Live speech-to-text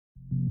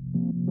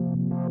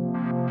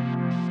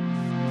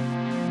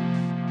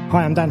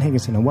Hi, I'm Dan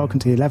Higginson, and welcome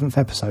to the 11th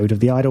episode of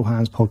the Idle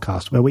Hands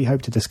podcast, where we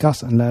hope to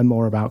discuss and learn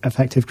more about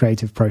effective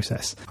creative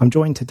process. I'm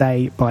joined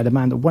today by the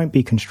man that won't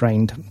be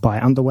constrained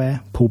by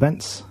underwear, Paul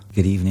Bence.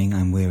 Good evening,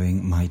 I'm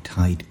wearing my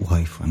tight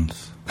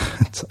Y-fronts.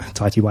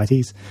 Tighty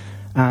whities.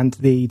 And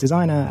the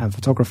designer and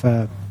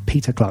photographer,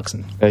 Peter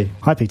Clarkson. Hey.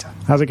 Hi, Peter.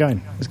 How's it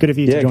going? It's good of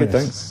you to join us. Yeah, good,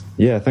 thanks.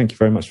 Yeah, thank you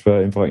very much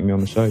for inviting me on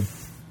the show.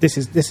 This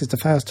is the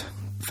first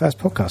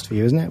podcast for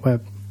you, isn't it? We're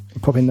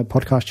popping the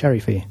podcast cherry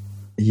for you.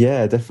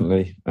 Yeah,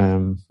 definitely.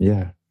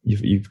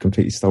 You've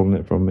completely stolen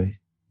it from me.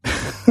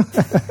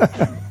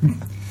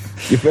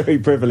 You're very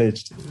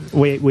privileged.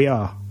 We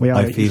are.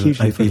 I feel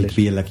privileged to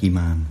be a lucky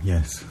man,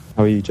 yes.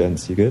 How are you,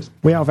 gents? You good?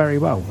 We are very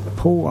well.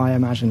 Paul, I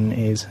imagine,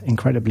 is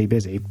incredibly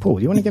busy. Paul,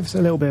 do you want to give us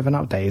a little bit of an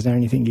update? Is there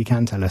anything you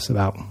can tell us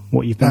about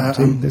what you've been up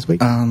to this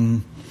week?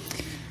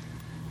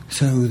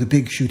 So the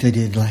big shoot I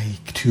did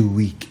like 2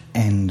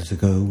 weekends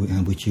ago,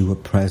 which you were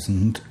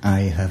present, I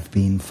have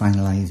been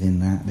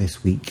finalising that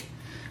this week,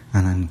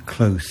 and I'm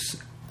close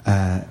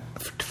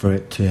for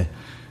it to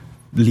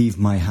leave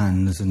my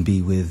hands and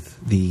be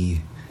with the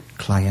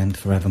client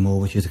forevermore,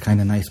 which is a kind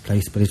of nice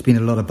place. But it's been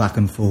a lot of back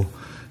and forth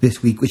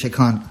this week, which I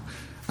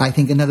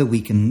think another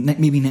week, and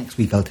maybe next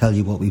week I'll tell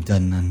you what we've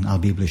done, and I'll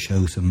be able to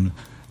show some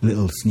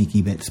little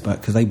sneaky bits,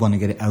 but because I want to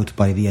get it out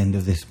by the end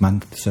of this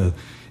month, so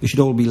it should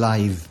all be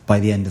live by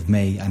the end of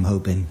May, I'm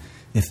hoping,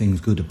 if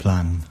things go to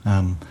plan.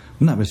 And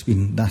that's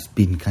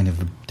been kind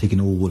of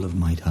taking all of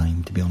my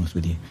time, to be honest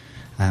with you.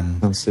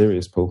 Sounds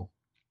serious, Paul.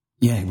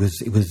 Yeah, it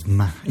was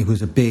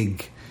a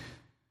big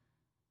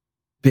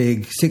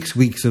 6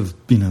 weeks of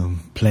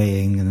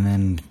playing, and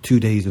then 2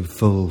 days of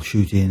full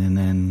shooting, and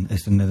then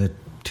it's another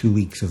 2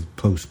 weeks of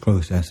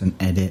post-process and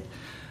edit.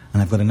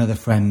 And I've got another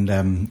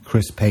friend,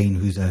 Chris Payne,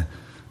 who's a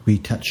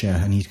retoucher,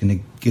 and he's going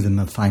to give them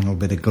a final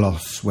bit of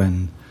gloss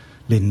when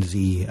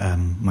Lindsay,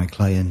 my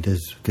client,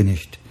 has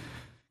finished.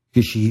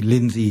 Because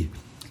Lindsay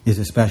is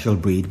a special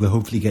breed. We'll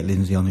hopefully get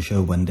Lindsay on the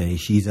show one day.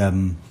 She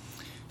owns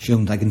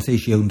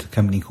a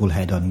company called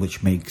Head On,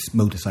 which makes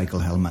motorcycle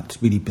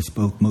helmets, really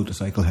bespoke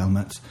motorcycle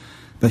helmets.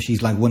 But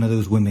she's like one of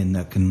those women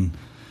that can,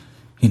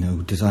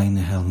 design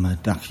the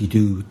helmet, actually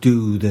do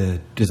the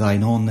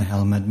design on the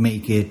helmet,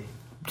 make it.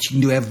 She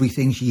can do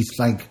everything. She's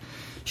like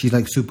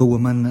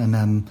Superwoman,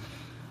 and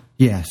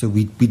so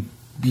we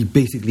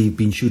basically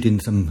been shooting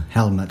some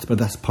helmets, but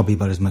that's probably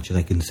about as much as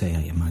I can say,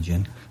 I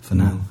imagine, for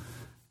now.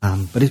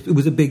 But it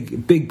was a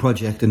big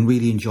project and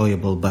really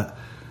enjoyable. But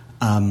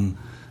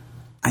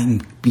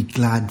I'd be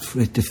glad for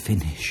it to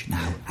finish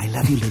now. I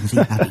love you, Lindsay.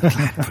 I'd be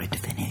glad for it to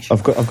finish.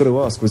 I've got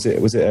to ask, was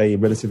it a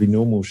relatively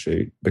normal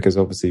shoot? Because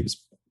obviously it's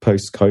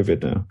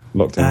post-COVID now,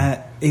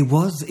 lockdown. It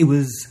was.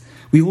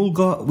 We all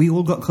got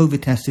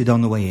COVID tested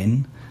on the way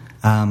in,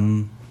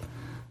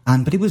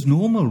 but it was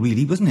normal,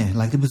 really, wasn't it?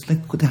 Like, it was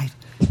like there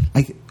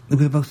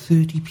were about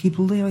 30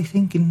 people there, I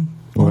think, and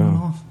on and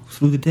off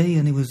through the day,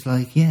 and it was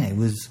like, it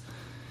was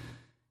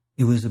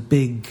a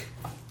big.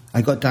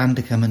 I got Dan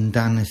to come, and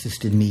Dan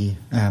assisted me.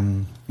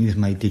 He was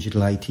my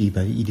digital IT,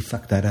 but you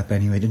fucked that up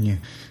anyway, didn't you?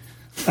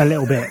 A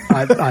little bit.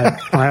 I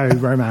owe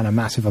Roman a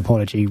massive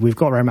apology. We've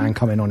got Roman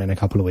coming on in a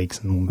couple of weeks,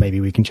 and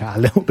maybe we can chat a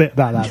little bit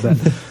about that.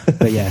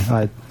 But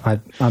yeah, I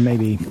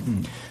maybe.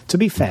 To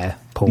be fair,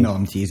 Paul. No,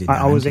 I'm teasing.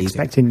 I was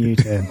expecting you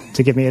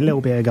to give me a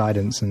little bit of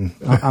guidance, and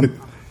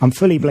I'm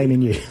fully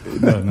blaming you.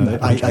 No,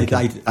 I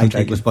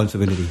take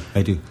responsibility.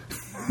 I do.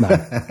 No,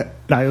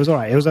 it was all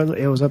right.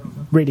 It was a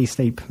really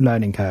steep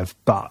learning curve,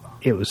 but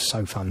it was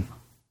so fun.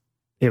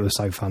 It was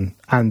so fun.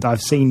 And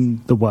I've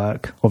seen the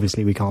work.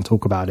 Obviously, we can't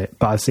talk about it,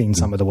 but I've seen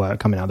some of the work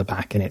coming out the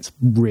back, and it's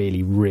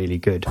really, really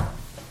good.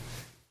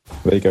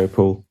 There you go,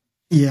 Paul.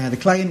 Yeah, the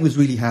client was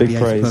really happy,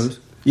 I suppose.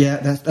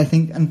 Yeah, I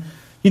think, and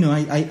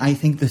I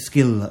think the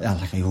skill,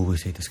 like I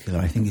always say, the skill,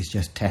 I think it's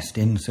just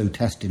testing. So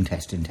testing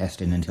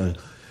until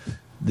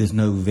there's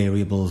no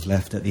variables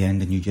left at the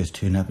end, and you just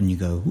turn up and you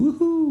go,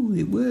 woohoo,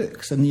 it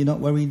works, and you're not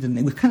worried. And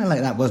it was kind of like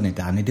that, wasn't it,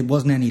 Dan? It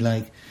wasn't any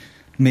like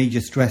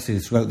major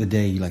stresses throughout the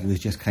day. Like, it was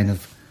just kind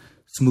of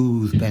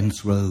smooth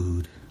Bence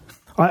Road.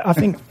 I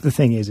think the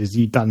thing is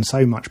you've done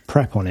so much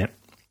prep on it,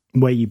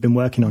 where you've been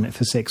working on it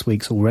for 6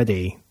 weeks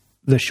already.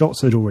 The shots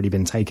had already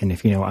been taken,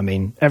 if you know what I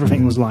mean.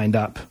 Everything was lined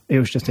up. It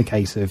was just a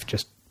case of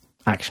just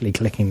actually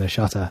clicking the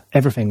shutter.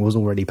 Everything was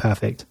already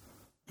perfect.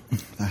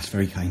 That's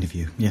very kind of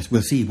you. Yes,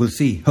 we'll see.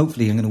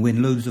 Hopefully I'm going to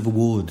win loads of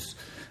awards,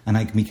 and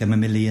I can become a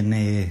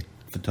millionaire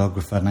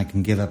photographer, and I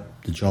can give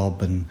up the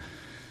job and,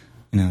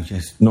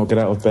 just... Not get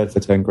out of bed for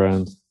 10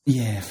 grand.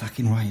 Yeah,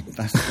 fucking right.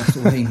 That's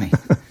the way, mate.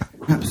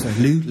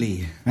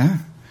 Absolutely. Huh?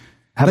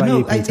 How about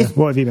you, Peter?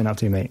 What have you been up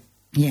to, mate?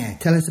 Yeah,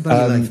 tell us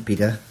about your life,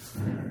 Peter.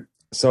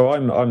 So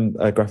I'm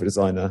a graphic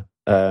designer,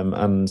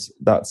 and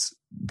that's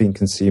been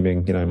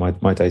consuming,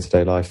 my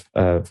day-to-day life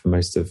for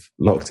most of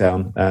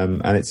lockdown,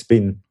 and it's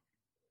been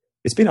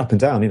up and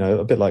down,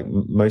 a bit like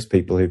most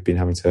people who've been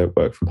having to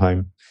work from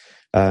home.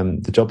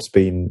 The job's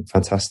been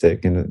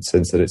fantastic in the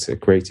sense that it's a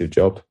creative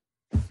job,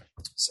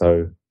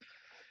 so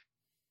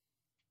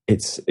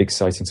it's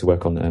exciting to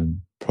work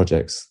on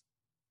projects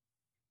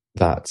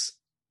that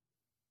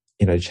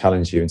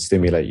challenge you and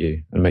stimulate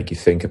you and make you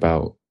think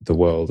about the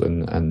world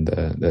and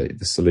the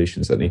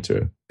solutions that need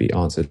to be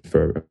answered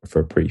for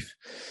a brief.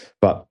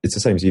 But it's the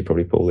same as you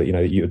probably, Paul, that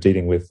you're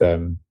dealing with.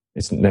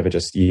 It's never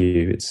just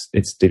you.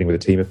 It's dealing with a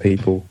team of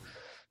people.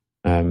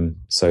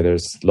 So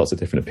there's lots of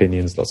different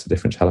opinions, lots of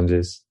different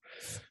challenges.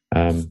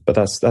 But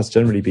that's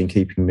generally been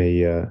keeping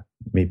me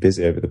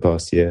busy over the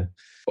past year.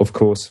 Of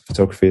course,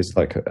 photography is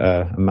like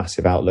a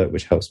massive outlet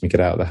which helps me get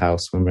out of the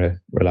house when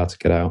we're allowed to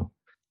get out.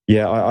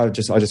 Yeah, I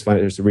just find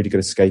there's a really good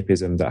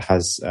escapism that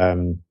has,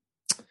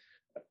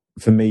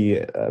 for me,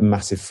 a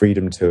massive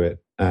freedom to it.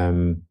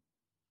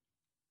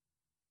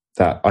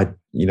 That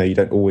you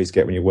don't always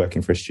get when you're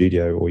working for a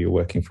studio or you're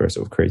working for a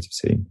sort of creative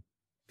team.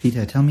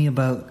 Peter, tell me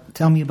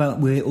about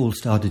where it all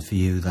started for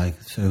you.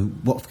 Like, so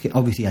what?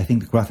 Obviously, I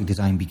think the graphic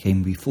design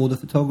became before the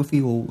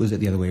photography, or was it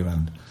the other way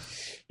around?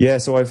 Yeah,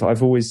 so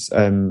I've always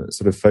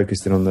sort of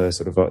focused in on the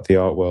sort of the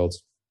art world.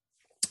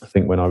 I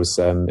think when I was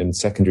in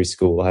secondary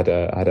school, I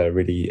had a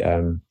really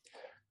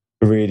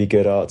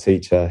good art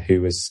teacher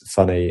who was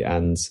funny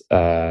and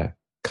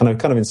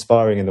kind of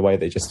inspiring in the way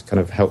that just kind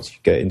of helped you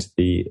get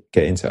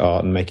into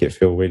art and make it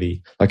feel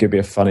really like it'd be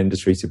a fun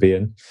industry to be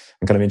in,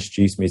 and kind of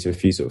introduced me to a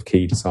few sort of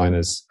key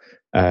designers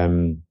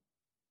that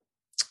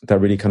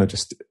really kind of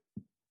just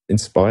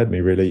inspired me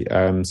really.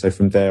 So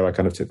from there, I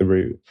kind of took the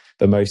route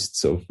that most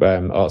sort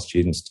of art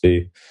students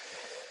do.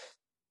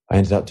 I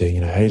ended up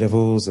doing,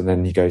 A-levels, and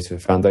then you go to a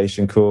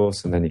foundation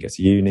course, and then you get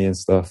to uni and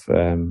stuff.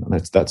 And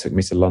that took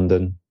me to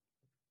London.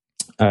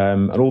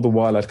 And all the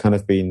while I'd kind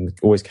of been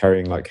always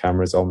carrying like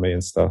cameras on me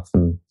and stuff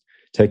and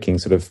taking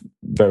sort of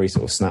very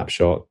sort of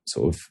snapshot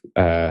sort of,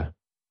 the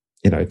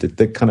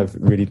kind of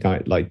really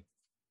like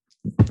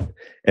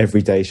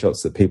everyday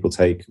shots that people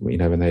take,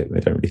 when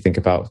they don't really think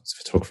about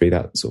photography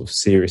that sort of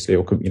seriously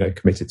or,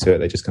 committed to it.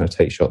 They just kind of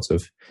take shots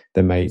of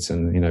their mates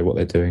and, what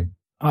they're doing.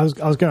 I was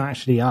going to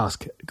actually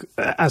ask,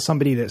 as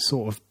somebody that's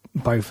sort of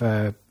both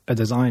a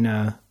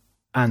designer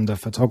and a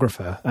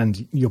photographer,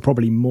 and you're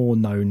probably more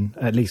known,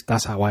 at least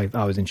that's how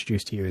I was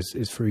introduced to you,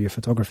 is through your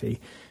photography.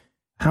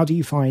 How do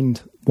you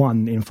find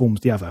one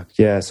informs the other?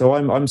 Yeah, so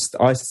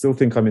I still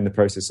think I'm in the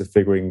process of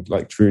figuring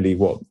like truly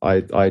what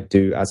I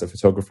do as a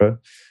photographer.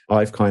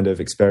 I've kind of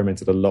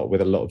experimented a lot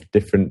with a lot of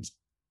different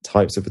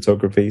types of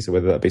photography. So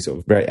whether that be sort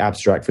of very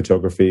abstract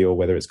photography, or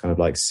whether it's kind of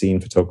like scene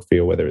photography,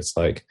 or whether it's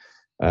like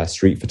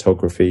street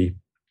photography,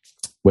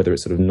 whether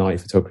it's sort of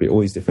night photography, all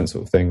these different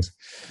sort of things.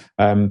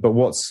 But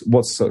what's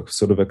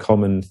sort of a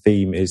common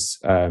theme is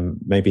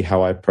maybe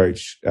how I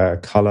approach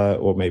color,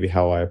 or maybe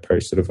how I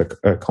approach sort of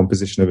a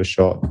composition of a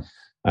shot.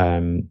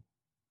 And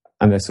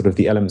there's sort of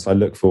the elements I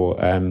look for.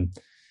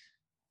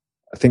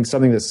 I think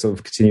something that's sort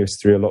of continuous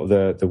through a lot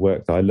of the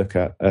work that I look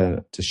at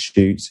to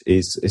shoot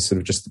is sort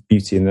of just the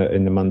beauty in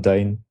the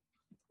mundane.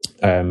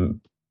 And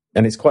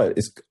it's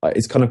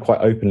kind of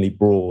quite openly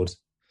broad,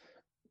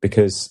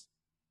 because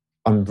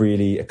I'm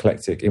really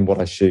eclectic in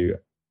what I shoot,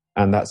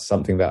 and that's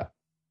something that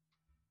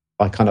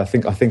I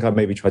think I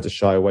maybe tried to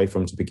shy away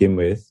from to begin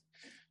with.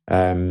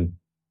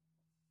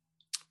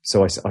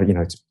 So I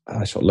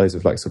shot loads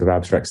of like sort of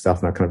abstract stuff,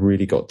 and I kind of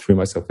really got threw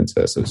myself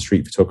into sort of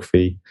street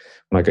photography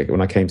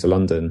when I came to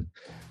London.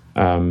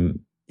 I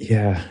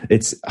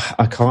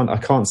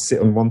can't sit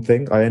on one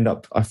thing.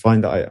 I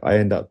find that I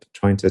end up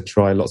trying to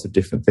try lots of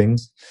different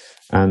things,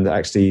 and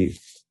actually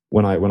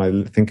when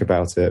I think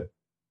about it,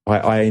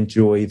 I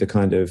enjoy the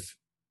kind of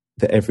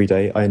the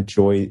everyday. I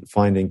enjoy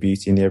finding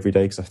beauty in the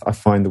everyday, because I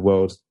find the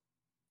world,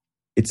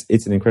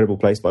 it's an incredible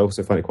place, but I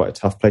also find it quite a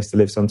tough place to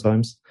live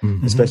sometimes,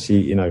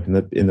 especially in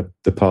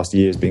the past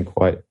years being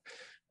quite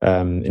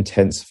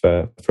intense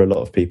for a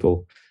lot of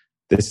people.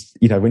 This,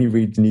 when you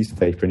read the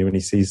newspaper and when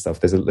you see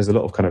stuff, there's a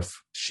lot of kind of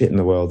shit in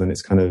the world, and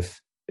it's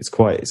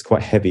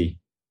quite heavy.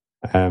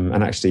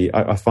 And actually,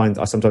 I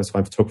sometimes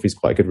find photography is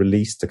quite a good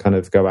release to kind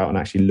of go out and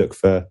actually look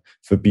for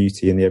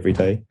beauty in the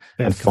everyday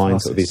and find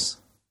sort of these.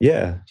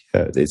 Yeah,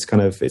 it's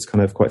kind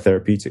of quite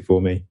therapeutic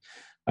for me.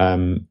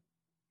 And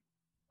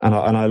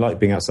I like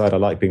being outside. I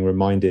like being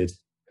reminded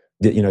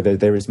that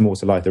there is more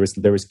to life.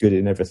 There is good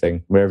in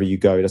everything. Wherever you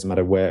go, it doesn't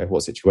matter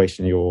what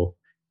situation you're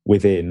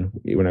within.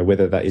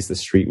 Whether that is the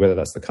street, whether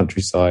that's the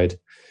countryside,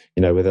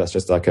 whether that's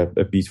just like a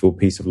beautiful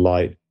piece of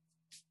light,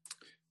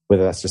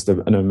 whether that's just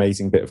an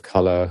amazing bit of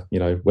color,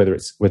 whether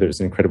it's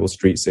an incredible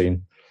street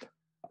scene.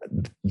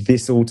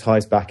 This all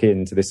ties back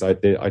into this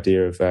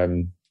idea of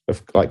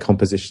like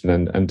composition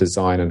and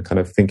design, and kind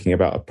of thinking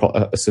about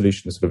a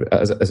solution sort of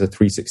as a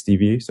 360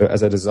 view. So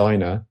as a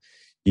designer,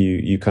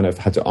 you kind of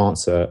had to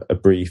answer a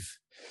brief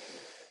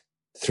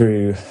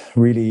through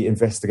really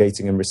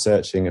investigating and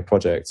researching a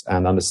project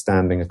and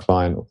understanding the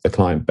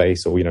client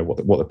base, or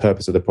what the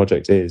purpose of the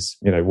project is.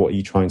 What are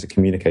you trying to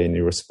communicate in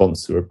your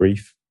response to a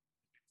brief?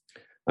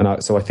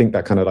 And so I think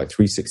that kind of like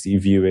 360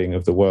 viewing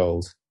of the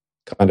world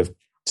kind of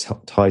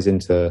ties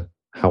into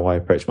how I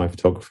approach my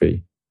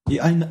photography.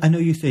 Yeah, I know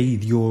you say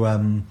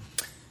you're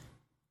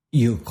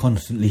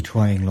constantly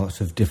trying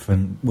lots of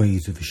different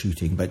ways of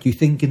shooting, but do you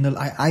think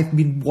I've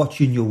been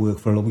watching your work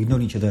for a long. We've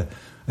known each other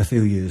a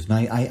few years,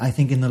 and I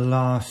think in the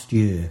last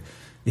year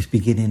it's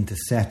beginning to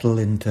settle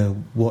into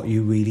what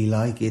you really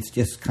like? It's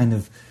just kind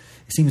of,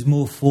 it seems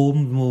more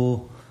formed,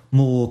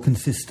 more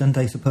consistent,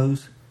 I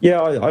suppose.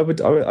 Yeah,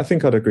 I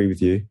think I'd agree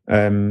with you.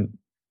 I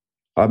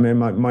mean,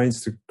 my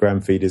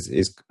Instagram feed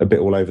is a bit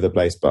all over the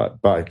place, but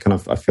I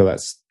feel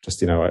that's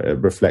just, it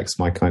reflects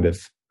my kind of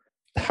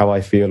how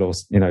I feel, or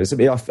it's a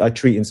bit, I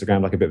treat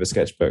Instagram like a bit of a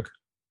sketchbook,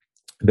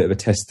 a bit of a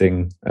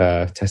testing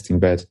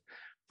bed,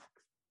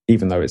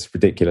 even though it's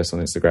ridiculous on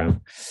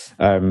Instagram.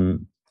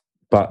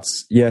 But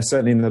yeah,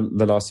 certainly in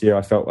the last year,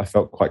 I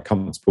felt quite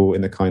comfortable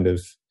in the kind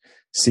of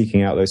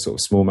seeking out those sort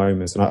of small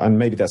moments, and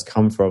maybe that's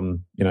come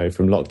from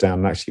from lockdown.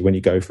 And actually, when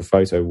you go for a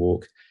photo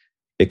walk,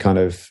 it kind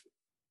of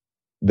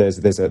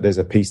there's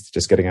a piece to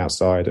just getting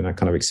outside and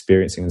kind of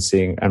experiencing and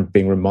seeing and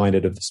being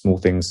reminded of the small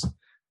things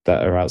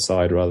that are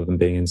outside rather than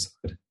being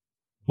inside.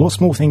 What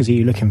small things are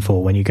you looking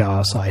for when you go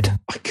outside?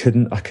 I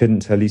couldn't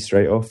tell you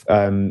straight off.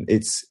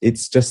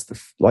 It's just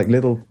like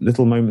little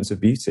moments of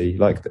beauty,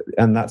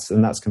 and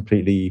that's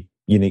completely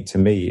unique to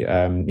me.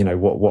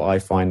 What I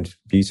find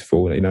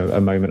beautiful, a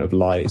moment of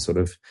light, sort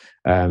of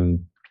a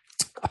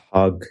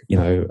hug,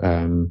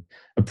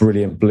 a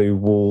brilliant blue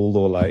wall,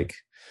 or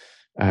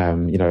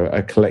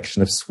a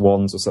collection of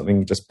swans or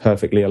something just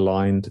perfectly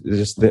aligned. There's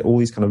just all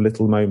these kind of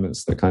little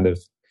moments that kind of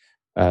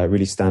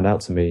really stand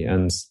out to me.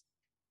 And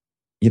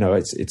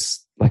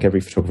it's like every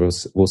photographer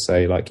will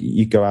say, like,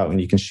 you go out and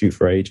you can shoot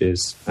for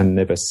ages and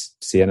never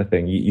see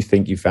anything. You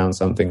think you found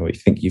something, or you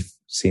think you've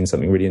seen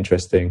something really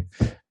interesting,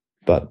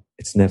 but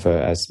it's never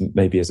as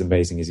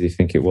amazing as you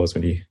think it was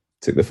when you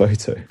took the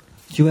photo.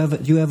 Do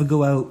you ever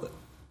go out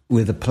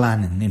with a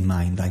plan in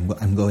mind?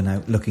 I'm going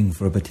out looking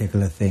for a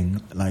particular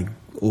thing,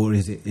 or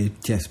is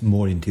it just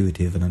more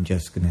intuitive and I'm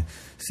just going to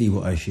see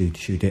what I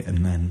shoot it,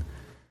 and then?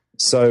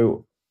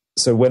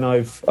 So when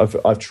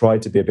I've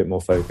tried to be a bit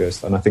more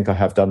focused, and I think I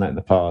have done that in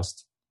the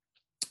past,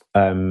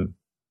 I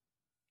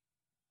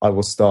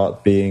will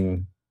start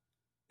being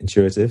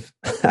intuitive.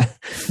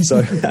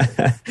 so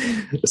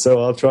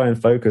I'll try and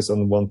focus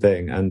on one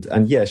thing,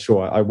 and yeah,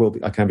 sure,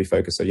 I can be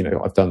focused. So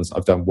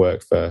I've done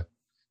work for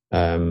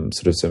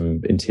sort of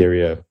some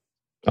interior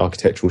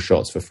architectural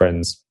shots for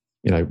friends,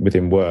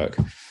 within work,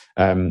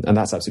 and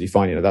that's absolutely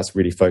fine. That's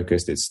really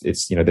focused.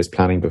 It's there's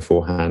planning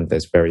beforehand.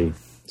 There's very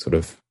sort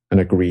of an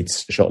agreed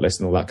shot list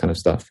and all that kind of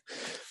stuff.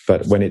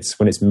 But when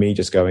it's me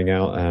just going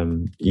out,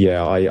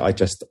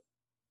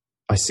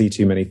 I see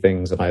too many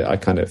things, and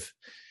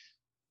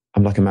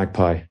I'm like a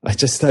magpie. I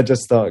just start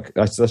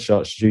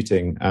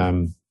shooting.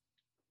 I've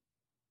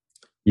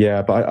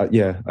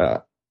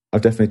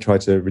definitely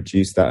tried to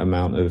reduce that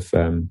amount of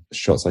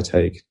shots I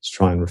take to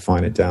try and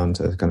refine it down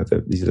to kind of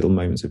these little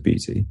moments of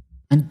beauty.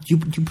 And do you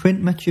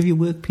print much of your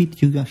work, Pete?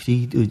 Do you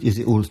actually, is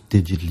it all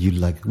digital?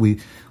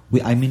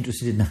 I'm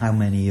interested in how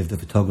many of the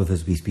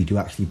photographers we speak to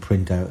actually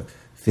print out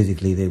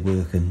physically their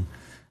work and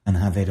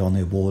have it on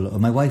their wall. Or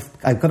my wife,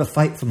 I've got a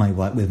fight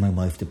with my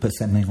wife to put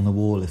something on the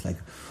wall. It's like,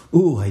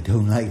 oh, I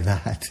don't like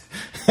that.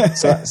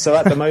 So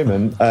at the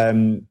moment, I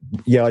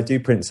do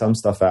print some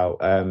stuff out,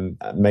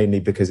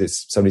 mainly because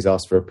somebody's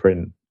asked for a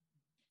print.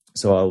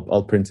 So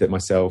I'll print it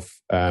myself,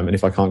 and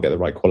if I can't get the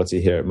right quality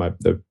here at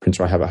the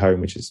printer I have at home,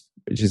 which is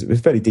a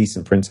fairly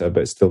decent printer,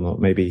 but it's still not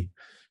maybe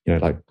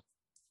like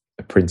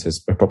a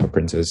proper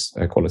printer's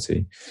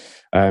quality.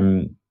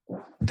 Then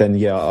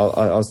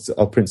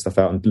I'll print stuff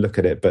out and look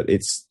at it. But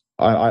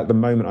at the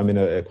moment I'm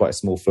in quite a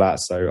small flat,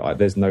 so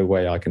there's no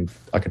way I could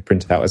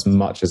print out as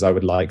much as I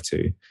would like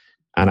to,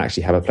 and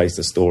actually have a place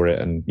to store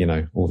it and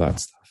all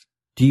that stuff.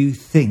 Do you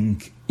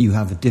think you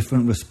have a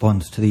different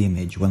response to the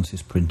image once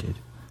it's printed?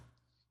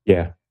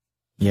 Yeah.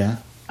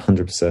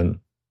 100%.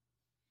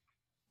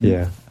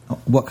 Yeah.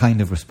 What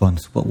kind of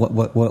response?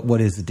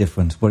 What is the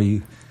difference?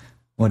 What's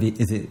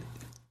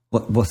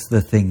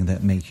the thing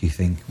that makes you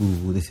think,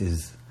 ooh, this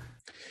is?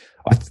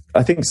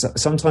 I think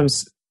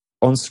sometimes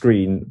on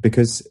screen,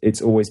 because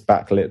it's always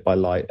backlit by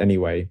light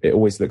anyway, it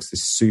always looks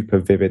this super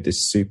vivid,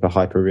 this super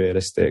hyper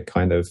realistic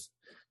kind of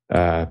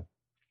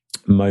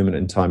moment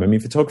in time. I mean,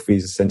 photography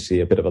is essentially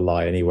a bit of a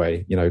lie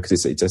anyway,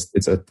 because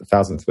it's a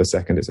thousandth of a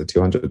second, it's a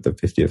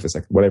 250th of a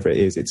second, whatever it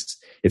is.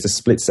 It's a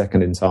split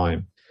second in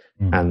time.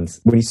 And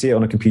when you see it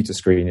on a computer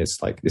screen, it's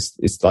like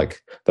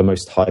the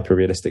most hyper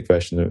realistic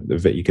version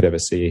of it you could ever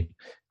see.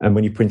 And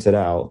when you print it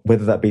out,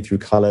 whether that be through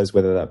colors,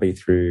 whether that be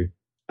through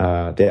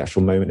the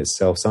actual moment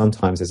itself,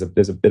 sometimes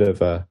there's a bit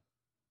of a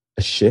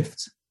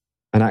shift.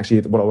 And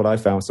actually, what I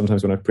found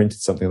sometimes when I've printed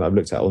something that I've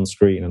looked at on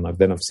screen and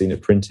I've seen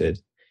it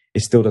printed,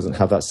 it still doesn't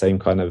have that same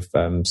kind of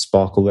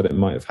sparkle that it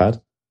might have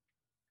had.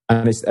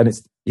 And it's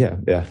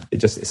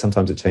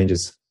sometimes it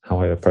changes how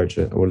I approach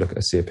it or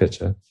see a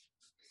picture.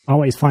 I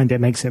always find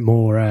it makes it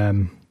more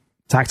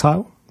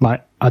tactile.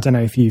 Like, I don't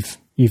know if you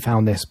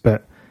found this,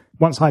 but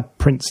once I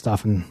print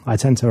stuff, and I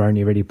tend to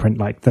only really print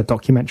like the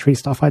documentary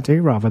stuff I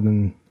do rather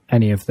than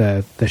any of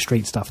the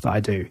street stuff that I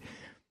do,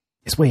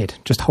 it's weird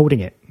just holding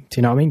it. Do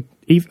you know what I mean?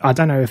 I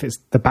don't know if it's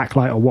the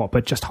backlight or what,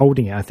 but just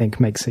holding it, I think,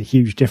 makes a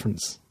huge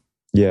difference.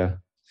 Yeah,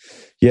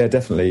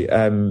 definitely.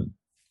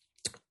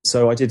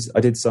 So I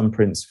did some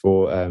prints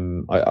for.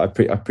 I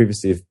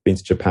previously have been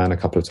to Japan a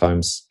couple of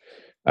times,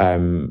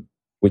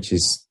 which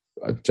is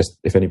just,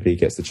 if anybody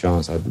gets the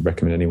chance, I'd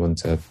recommend anyone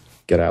to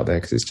get out there,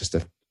 because it's just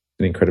an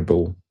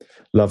incredible,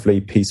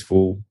 lovely,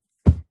 peaceful,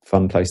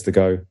 fun place to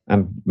go,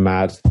 and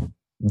mad.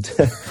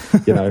 For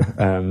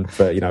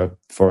a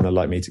foreigner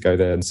like me to go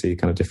there and see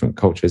kind of different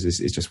cultures is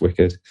just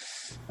wicked.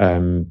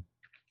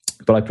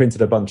 But I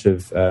printed a bunch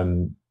of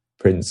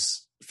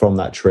prints from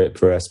that trip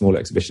for a small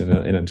exhibition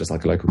in just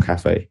like a local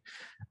cafe,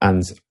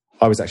 and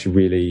I was actually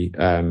really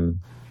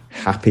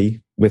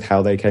happy with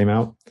how they came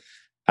out.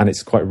 And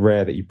it's quite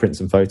rare that you print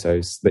some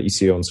photos that you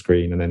see on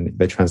screen and then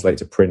they translate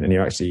to print, and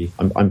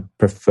I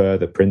prefer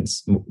the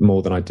prints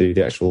more than I do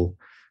the actual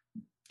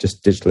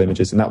just digital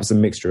images. And that was a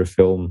mixture of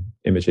film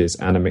images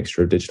and a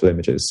mixture of digital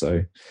images,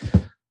 so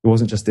it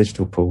wasn't just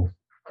digital, Paul.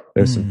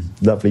 There's some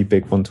lovely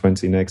big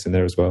 120 negs in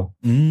there as well.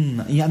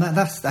 Yeah,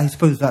 that's, I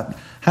suppose, that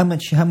how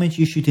much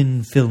you shoot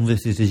in film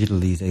versus digital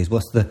these days?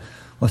 What's the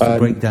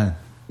breakdown?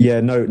 Yeah,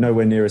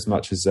 nowhere near as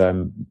much as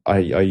I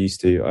used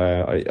to.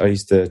 I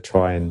used to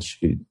try and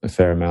shoot a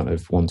fair amount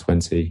of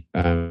 120,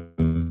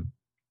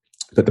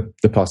 but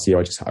the past year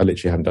I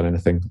literally haven't done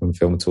anything on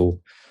film at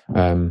all.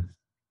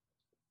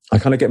 I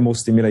kind of get more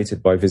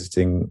stimulated by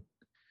visiting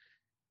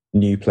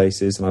new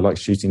places, and I like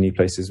shooting new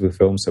places with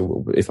film.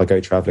 So if I go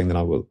traveling, then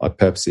I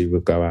purposely will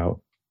go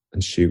out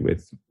and shoot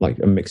with like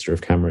a mixture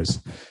of cameras,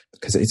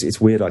 because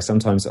it's weird. Like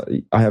sometimes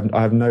I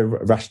have no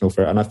rational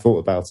for it, and I've thought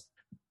about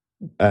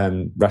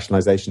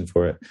rationalization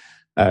for it,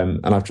 and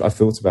I've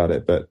thought about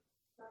it, but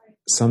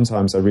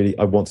sometimes I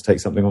want to take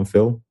something on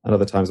film, and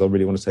other times I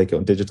really want to take it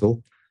on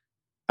digital.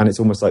 And it's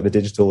almost like the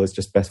digital is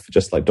just best for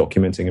just like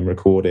documenting and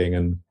recording,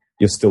 and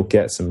you'll still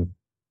get some,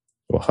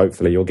 or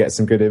hopefully you'll get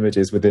some good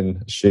images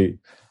within a shoot.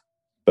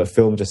 But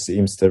film just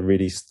seems to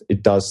really,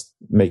 it does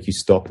make you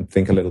stop and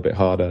think a little bit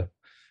harder,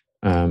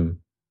 and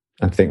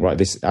think, right,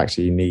 this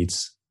actually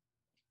needs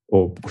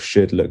or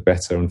should look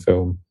better on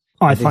film.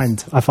 I find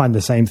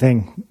the same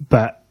thing,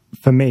 but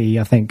for me,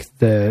 I think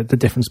the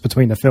difference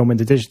between the film and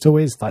the digital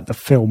is like the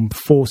film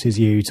forces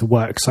you to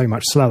work so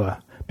much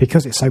slower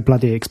because it's so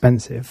bloody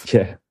expensive.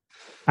 Yeah.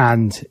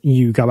 And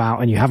you go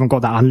out and you haven't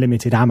got that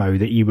unlimited ammo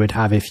that you would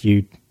have if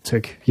you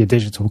took your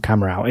digital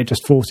camera out. It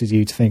just forces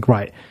you to think,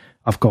 right,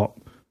 I've got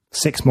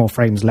 6 more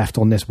frames left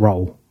on this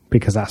roll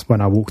because that's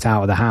when I walked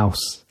out of the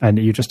house. And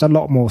you're just a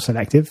lot more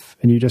selective,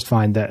 and you just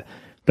find that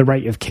the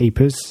rate of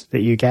keepers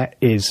that you get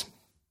is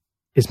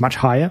much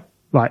higher,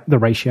 like the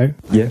ratio.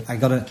 Yeah. I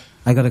got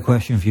a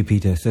question for you,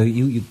 Peter. So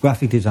you're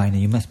graphic designer,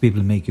 you must be able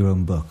to make your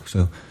own book.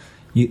 So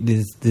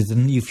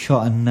you've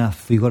shot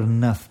enough, you've got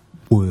enough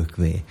work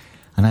there.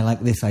 And I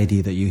like this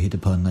idea that you hit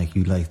upon, like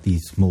you like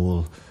these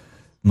small,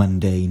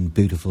 mundane,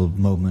 beautiful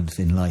moments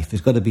in life.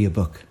 There's got to be a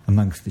book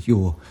amongst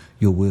your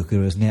work,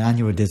 isn't there? And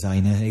you're a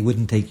designer. It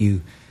wouldn't take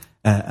you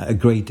a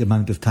great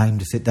amount of time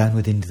to sit down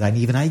with InDesign.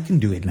 Even I can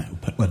do it now,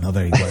 but well, not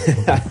very well.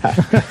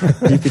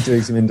 You've been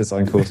doing some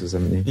InDesign courses,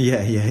 haven't you?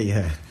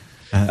 Yeah.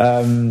 I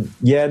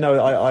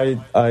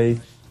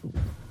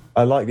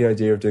like the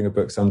idea of doing a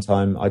book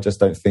sometime. I just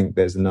don't think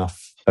there's enough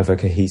of a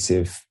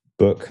cohesive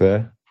book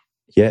there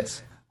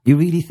yet. You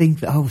really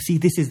think that? Oh, see,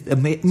 this is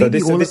maybe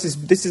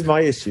this is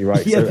my issue,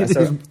 right? Yeah,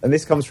 and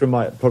this comes from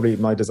my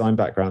design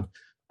background.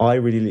 I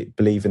really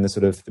believe in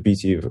the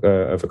beauty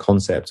of a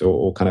concept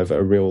or kind of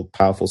a real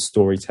powerful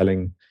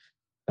storytelling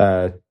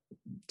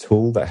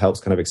tool that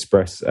helps kind of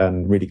express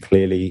and really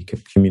clearly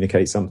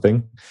communicate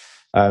something.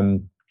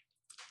 And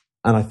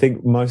I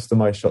think most of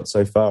my shots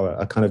so far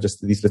are kind of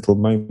just these little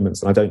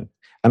moments, and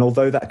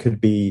although that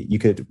could be, you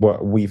could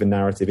weave a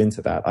narrative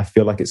into that, I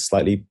feel like it's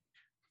slightly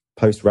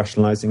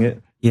post-rationalizing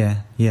it.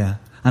 Yeah.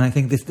 And I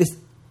think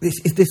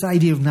this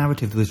idea of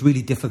narrative was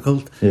really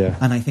difficult. Yeah.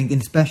 And I think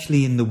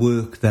especially in the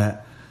work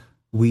that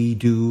we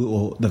do,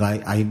 or that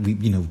I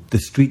the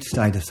street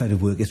side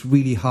of work, it's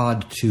really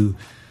hard to,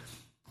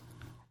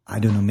 I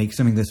don't know, make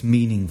something that's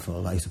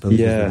meaningful, I suppose,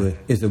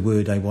 is the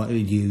word I want to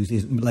use,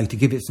 is like to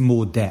give it some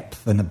more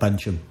depth than a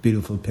bunch of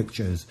beautiful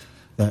pictures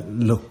that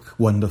look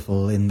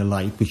wonderful in the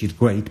light, which is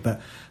great,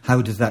 but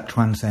how does that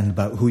transcend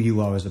about who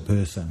you are as a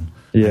person?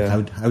 Yeah.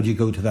 Like how do you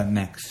go to that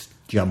next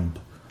jump?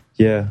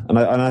 Yeah, and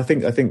I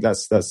think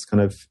that's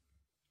kind of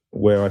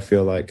where I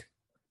feel like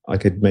I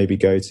could maybe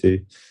go to.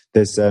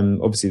 There's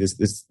obviously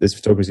there's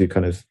photographers who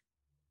kind of,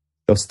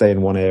 they'll stay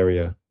in one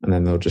area and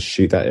then they'll just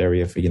shoot that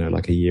area for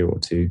like a year or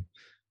two,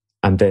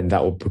 and then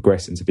that will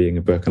progress into being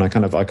a book. And I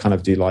kind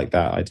of do like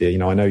that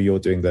idea. I know you're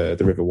doing the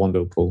River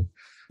Wandle, Paul,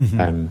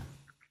 and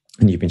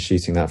you've been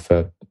shooting that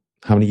for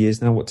how many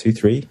years now? What, 2,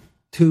 3?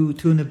 2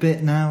 and a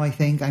bit now, I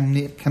think.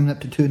 I'm coming up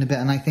to 2 and a bit,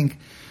 and I think.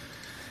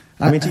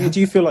 I mean, do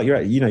you feel like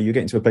you're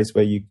getting to a place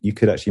where you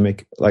could actually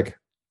make like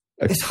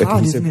a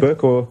cohesive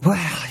book? Or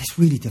well, it's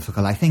really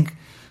difficult. I think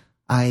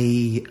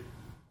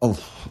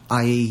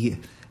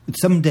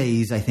some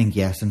days I think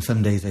yes, and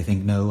some days I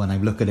think no, and I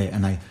look at it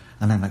and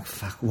I'm like,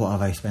 fuck, what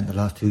have I spent the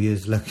last 2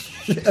 years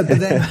looking?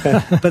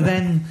 but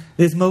then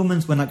there's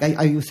moments when, like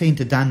I was saying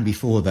to Dan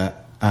before,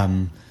 that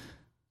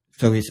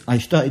So I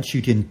started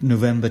shooting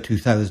November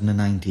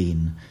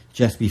 2019,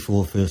 just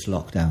before first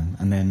lockdown.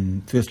 And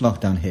then first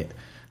lockdown hit,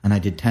 and I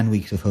did 10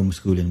 weeks of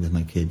homeschooling with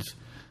my kids.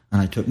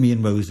 And I took me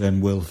and Rosa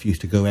and Wilf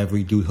used to go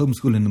do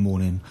homeschool in the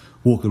morning,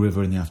 walk a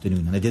river in the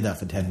afternoon. And I did that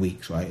for 10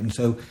 weeks, right? And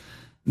so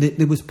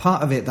there was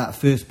part of it, that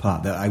first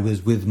part, that I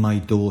was with my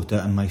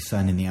daughter and my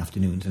son in the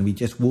afternoons. And we'd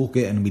just walk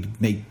it and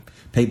we'd make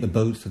paper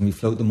boats and we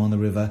float them on the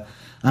river.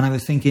 And I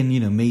was thinking,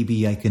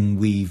 maybe I can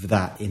weave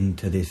that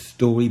into this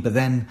story. But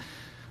then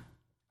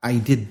I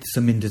did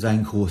some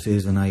InDesign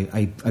courses, and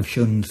I've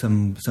shown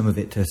some of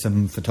it to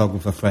some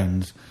photographer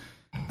friends.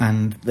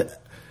 And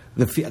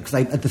because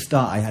at the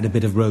start I had a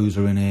bit of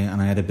Rosa in it,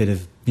 and I had a bit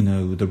of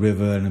the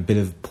river and a bit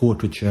of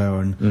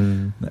portraiture,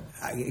 and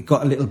it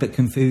got a little bit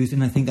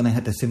confusing, I think, and I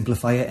had to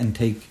simplify it and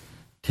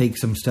take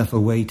some stuff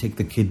away, take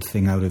the kids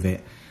thing out of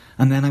it.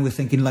 And then I was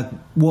thinking, like,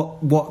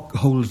 what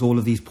holds all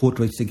of these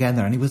portraits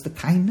together? And it was the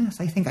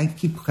kindness. I think I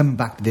keep coming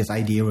back to this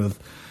idea of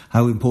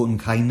how important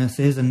kindness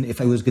is. And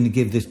if I was going to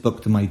give this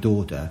book to my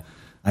daughter,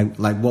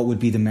 what would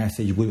be the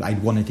message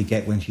I'd wanted to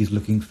get when she's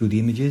looking through the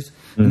images?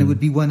 And it would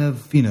be one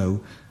of,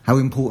 how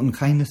important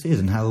kindness is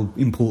and how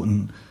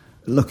important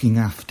looking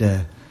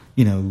after,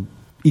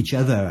 each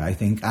other, I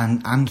think,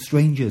 and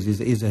strangers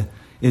is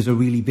a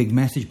really big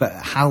message. But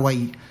how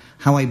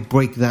I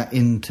break that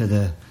into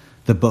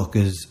the book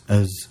is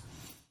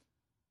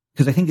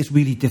because I think it's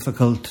really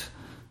difficult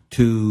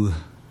to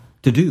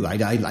do.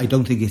 I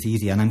don't think it's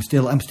easy, and I'm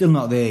still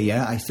not there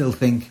yet. I still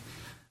think,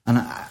 and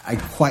I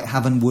quite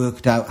haven't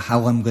worked out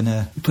how I'm going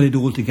to put it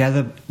all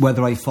together,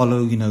 whether I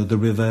follow, the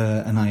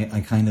river and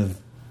I kind of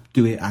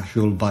do it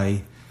actual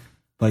by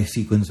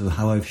sequence of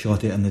how I've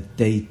shot it and the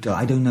date.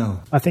 I don't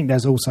know. I think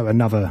there's also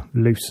another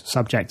loose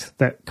subject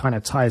that kind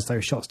of ties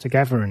those shots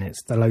together, and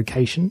it's the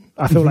location.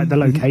 I feel like the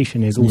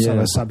location is also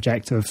a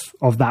subject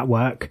of that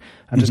work.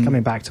 And just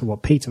coming back to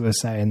what Peter was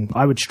saying,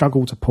 I would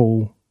struggle to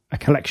pull a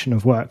collection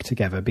of work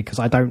together because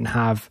I don't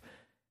have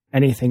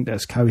anything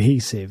that's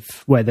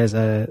cohesive, where there's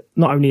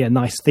not only a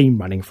nice theme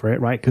running for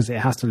it, right? Because it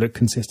has to look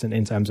consistent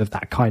in terms of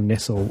that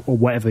kindness or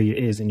whatever it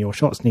is in your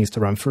shots needs to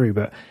run through.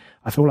 But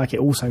I feel like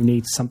it also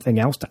needs something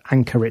else to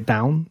anchor it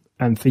down.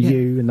 And for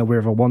you in the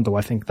River Wandle,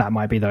 I think that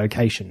might be the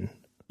location.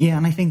 Yeah,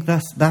 and I think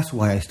that's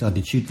why I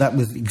started shooting. That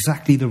was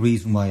exactly the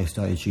reason why I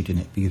started shooting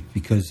it,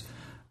 because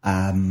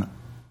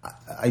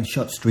I'd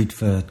shot street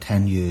for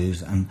 10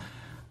 years, and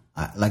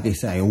like I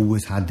say, I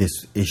always had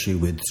this issue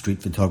with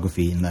street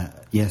photography in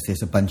that, yes,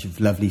 there's a bunch of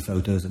lovely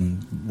photos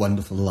and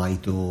wonderful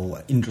light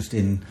or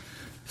interesting,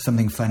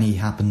 something funny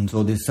happens,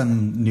 or there's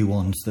some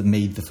nuance that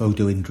made the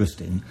photo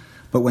interesting.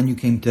 But when you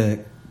came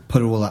to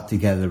put all that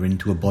together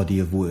into a body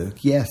of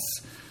work, yes,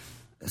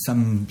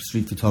 some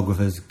street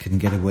photographers can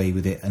get away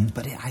with it,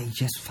 but I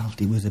just felt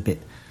it was a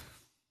bit,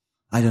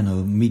 I don't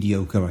know,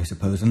 mediocre, I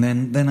suppose. And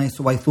then I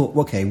thought,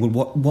 okay, well,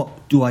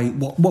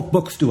 what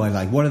books do I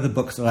like? What are the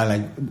books that I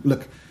like?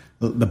 Look,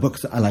 the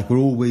books that I like were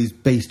always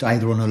based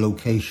either on a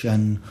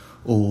location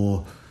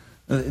or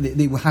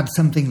they had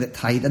something that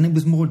tied, and it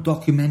was more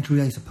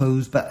documentary, I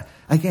suppose. But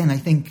again, I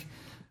think,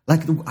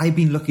 like, I've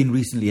been looking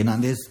recently,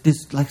 and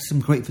there's like some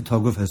great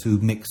photographers who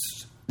mix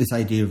this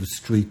idea of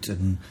street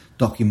and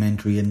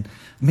documentary, and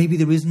maybe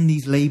there isn't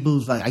these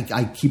labels.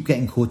 I keep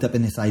getting caught up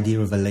in this idea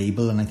of a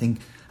label, and I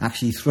think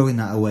actually throwing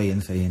that away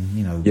and saying,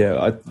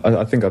 Yeah,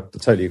 I think I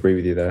totally agree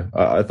with you there.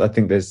 I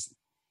think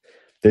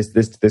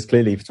there's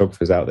clearly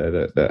photographers out there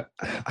that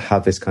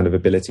have this kind of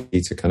ability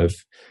to kind of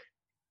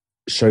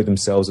show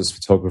themselves as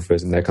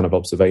photographers and their kind of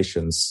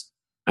observations,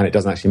 and it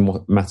doesn't actually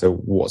matter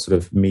what sort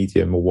of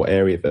medium or what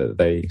area that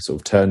they sort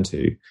of turn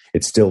to.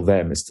 It's still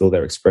them. It's still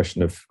their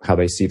expression of how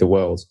they see the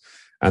world,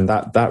 and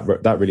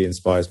that really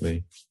inspires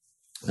me.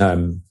 I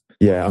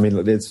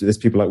mean, there's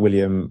people like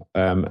William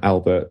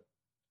Albert.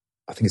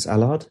 I think it's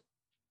Allard.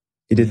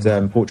 He did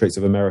Portraits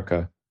of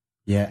America.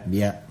 Yeah,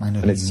 I know.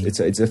 And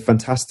it's a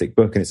fantastic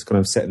book, and it's kind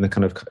of set in the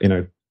kind of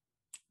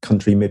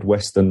country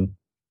Midwestern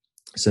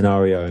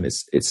scenario, and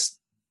it's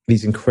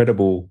these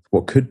incredible,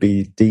 what could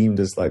be deemed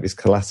as like this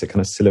classic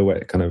kind of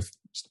silhouette kind of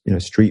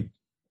street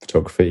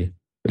photography,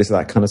 but it's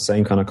that kind of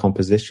same kind of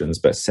compositions,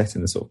 but set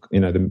in the sort of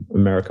the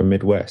American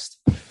Midwest,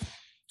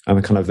 and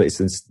the kind of it's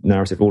this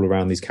narrative all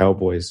around these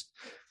cowboys,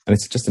 and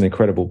it's just an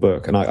incredible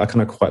book. And I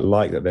kind of quite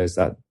like that there's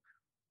that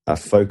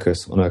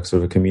focus on a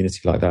sort of a community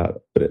like that,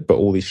 but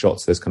all these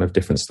shots, there's kind of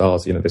different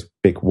styles. There's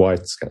big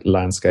wide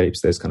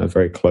landscapes, there's kind of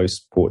very close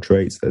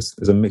portraits,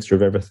 there's a mixture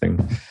of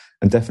everything,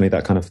 and definitely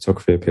that kind of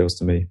photography appeals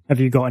to me. Have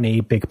you got any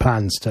big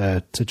plans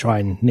to try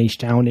and niche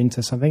down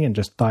into something and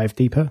just dive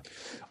deeper?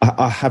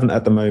 I haven't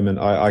at the moment.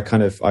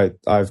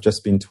 I've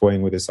just been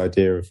toying with this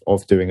idea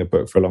of doing a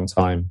book for a long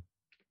time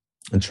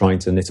and trying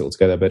to knit it all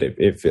together, but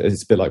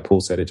it's a bit like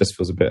Paul said, it just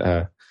feels a bit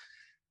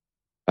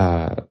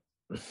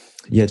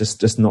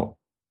just not,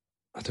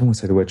 I don't want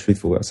to say the word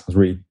truthful, that sounds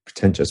really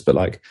pretentious, but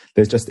like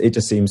it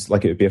just seems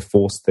like it would be a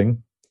forced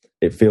thing.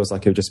 It feels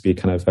like it would just be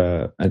kind of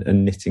a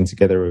knitting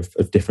together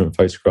of different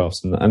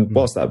photographs, and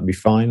whilst that would be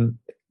fine,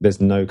 there's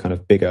no kind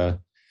of bigger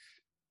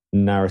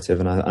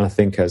narrative. And I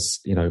think, as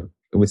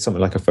with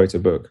something like a photo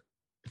book,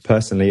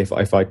 personally,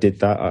 if I did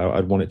that,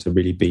 I'd want it to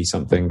really be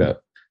something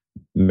that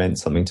meant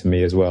something to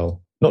me as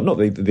well. Not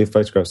the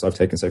photographs I've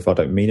taken so far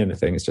don't mean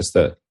anything. It's just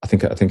that I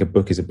think a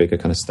book is a bigger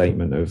kind of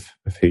statement of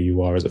who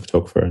you are as a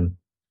photographer, and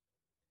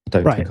I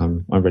don't think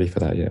I'm ready for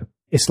that yet.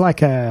 It's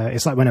like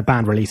when a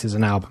band releases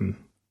an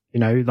album. You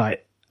know,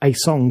 like a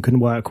song can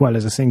work well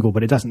as a single,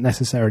 but it doesn't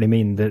necessarily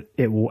mean that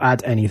it will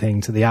add anything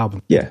to the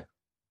album. Yeah,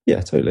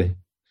 totally.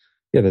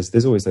 Yeah,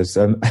 there's always those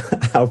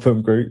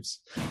album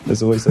groups.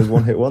 There's always those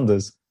one-hit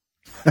wonders.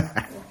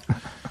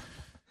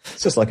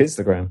 It's just like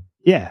Instagram.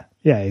 Yeah,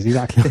 it's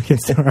exactly like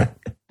Instagram.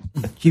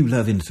 You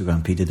love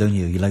Instagram, Peter, don't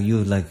you?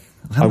 You're like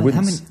how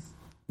many?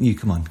 You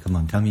come on,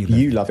 tell me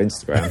you love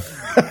Instagram.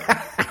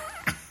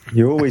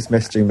 You're always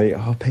messaging me.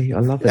 Oh, Pete, I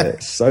love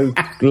it. So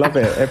love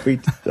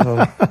it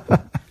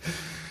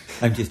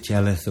I'm just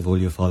jealous of all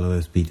your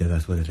followers, Peter.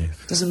 That's what it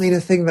is. Doesn't mean a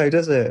thing, though,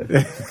 does it?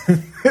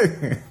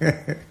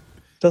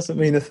 Doesn't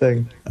mean a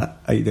thing.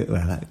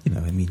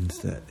 It means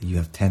that you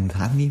have 10.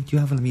 Do you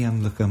have? Let me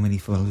look how many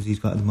followers he's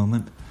got at the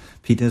moment.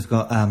 Peter's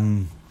got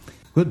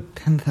good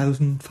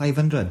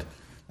 10,500.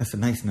 That's a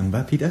nice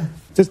number, Peter.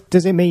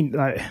 Does it mean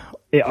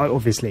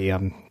obviously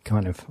I'm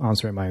kind of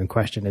answering my own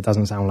question. It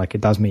doesn't sound like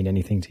it does mean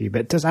anything to you,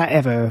 but does that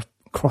ever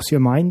cross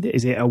your mind?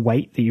 Is it a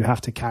weight that you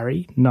have to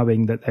carry,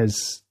 knowing that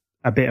there's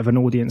a bit of an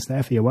audience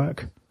there for your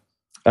work?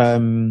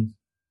 No,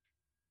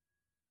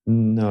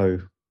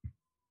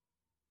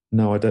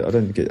 I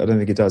don't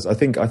think it does. I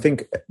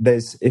think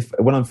there's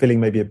when I'm feeling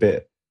maybe a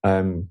bit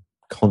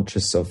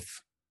conscious of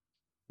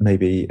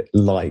maybe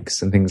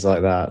likes and things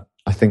like that,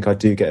 I think I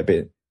do get a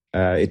bit.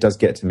 It does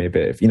get to me a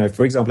bit. If,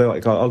 for example,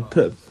 like I'll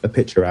put a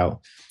picture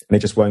out and it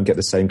just won't get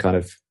the same kind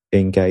of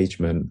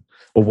engagement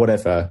or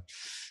whatever.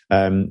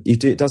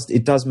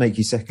 It does make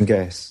you second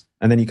guess,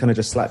 and then you kind of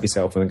just slap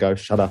yourself and then go,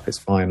 "Shut up, it's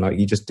fine." Like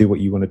you just do what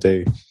you want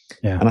to do.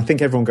 Yeah. And I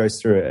think everyone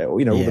goes through it. All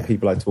the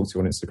people I talk to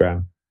on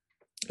Instagram,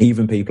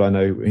 even people I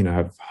know,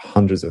 have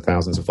hundreds of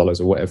thousands of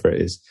followers or whatever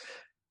it is.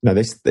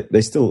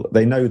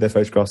 They know their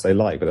photographs they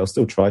like, but they'll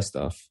still try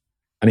stuff.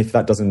 And if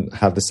that doesn't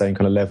have the same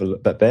kind of level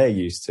that they're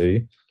used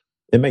to,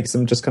 it makes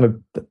them just have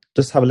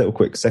a little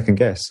quick second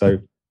guess. So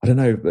I don't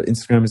know.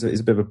 Instagram is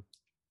a bit of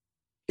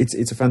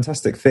it's a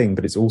fantastic thing,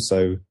 but it's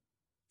also, you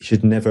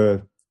should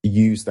never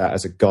use that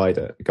as a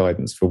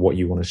guidance for what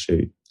you want to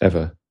shoot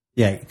ever.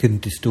 Yeah, it can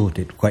distort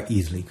it quite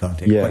easily,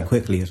 can't it? Yeah. Quite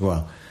quickly as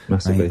well.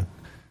 Massively.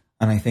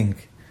 And I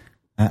think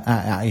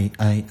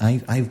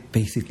I've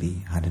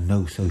basically had a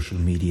no social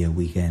media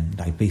weekend.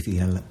 I basically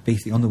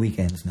on the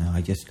weekends now,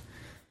 I just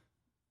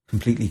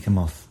completely come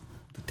off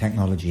the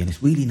technology, and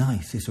it's really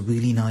nice. It's a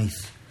really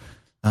nice,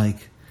 I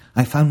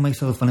found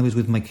myself when I was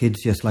with my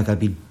kids, just like I'd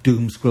be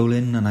doom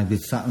scrolling and I'd be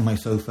sat on my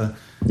sofa,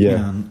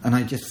 and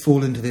I just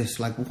fall into this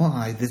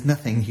why? There's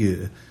nothing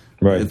here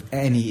of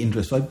any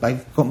interest. So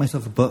I've got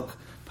myself a book,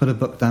 put a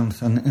book down,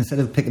 and instead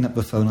of picking up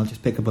the phone, I'll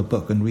just pick up a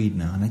book and read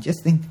now. And I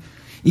just think,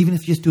 even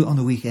if you just do it on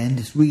the weekend,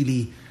 it's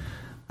really,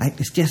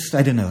 it's just,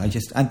 I don't know.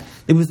 And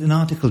there was an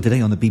article today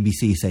on the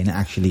BBC saying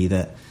actually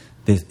that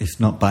it's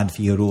not bad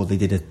for you at all. They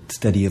did a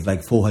study of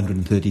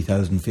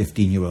 430,000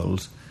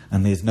 15-year-olds,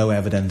 and there's no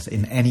evidence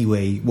in any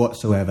way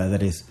whatsoever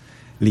that it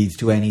leads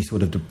to any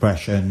sort of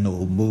depression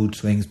or mood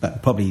swings,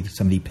 but probably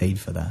somebody paid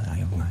for that, I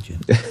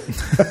imagine.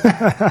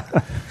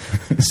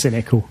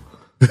 Cynical.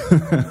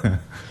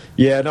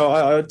 Yeah, no,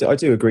 I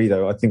do agree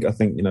though. I think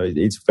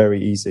it's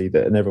very easy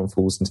and everyone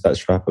falls into that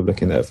trap of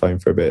looking at their phone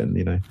for a bit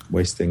and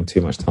wasting too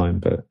much time.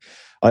 But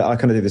I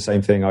kind of do the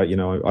same thing.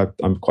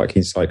 I'm quite a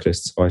keen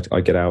cyclist, so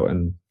I get out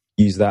and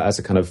use that as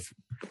a kind of.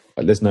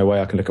 There's no way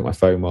I can look at my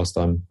phone whilst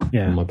I'm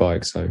on my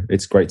bike, so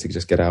it's great to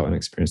just get out and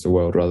experience the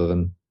world rather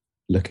than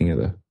looking at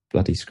the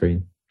bloody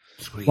screen.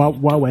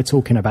 While we're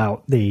talking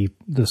about the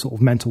sort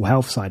of mental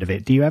health side of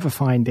it, do you ever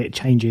find it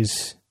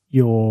changes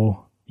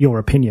your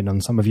opinion on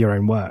some of your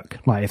own work?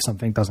 Like if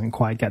something doesn't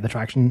quite get the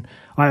traction,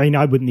 I mean,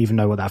 I wouldn't even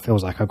know what that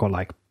feels like. I've got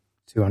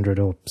 200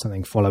 or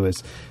something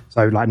followers,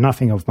 so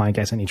nothing of mine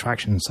gets any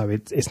traction. So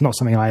it's not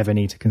something I ever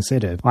need to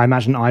consider. I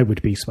imagine I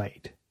would be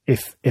swayed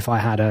if I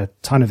had a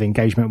ton of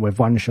engagement with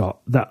one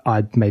shot that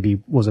I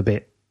maybe was a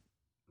bit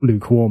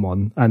lukewarm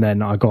on, and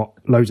then I got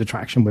loads of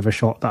traction with a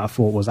shot that I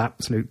thought was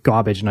absolute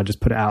garbage, and I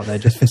just put it out there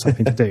just for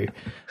something to do.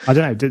 I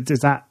don't know. Is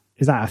that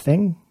a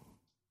thing?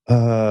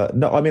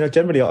 No, I mean, I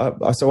generally, I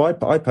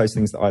post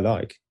things that I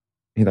like.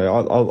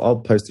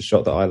 I'll post a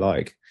shot that I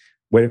like.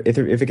 If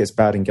it gets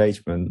bad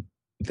engagement,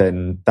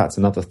 then that's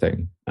another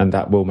thing, and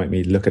that will make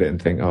me look at it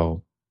and think,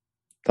 oh,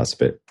 that's a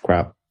bit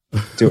crap.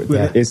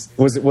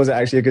 Was it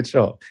actually a good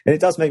shot? And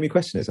it does make me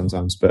question it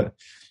sometimes, but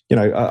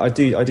I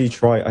do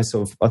try. I'd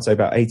say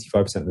about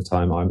 85% of the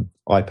time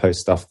I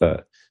post stuff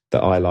that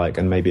I like,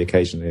 and maybe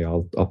occasionally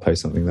I'll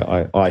post something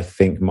that I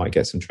think might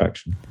get some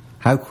traction.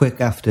 How quick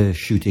after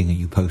shooting are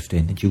you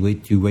posting? Do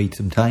you wait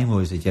some time,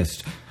 or is it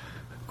just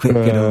quick?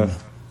 No,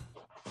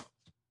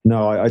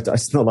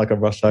 it's not like a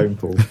rush home,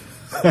 Paul.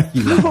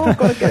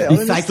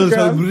 You cycle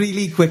home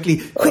really quickly.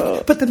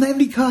 Quick, put the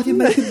memory card in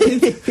my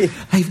computer.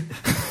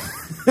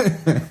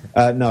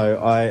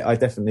 No, I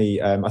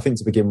definitely. I think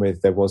to begin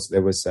with, there was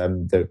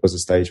a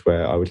stage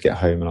where I would get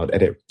home and I'd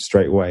edit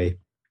straight away,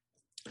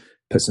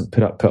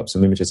 put up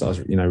some images I was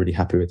really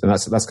happy with, and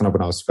that's kind of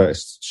when I was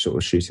first sort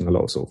of shooting a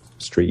lot of sort of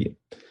street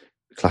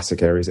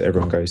classic areas that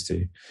everyone goes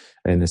to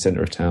in the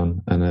centre of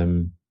town,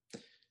 and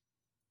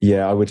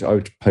I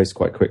would post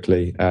quite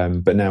quickly,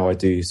 but now I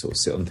do sort of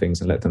sit on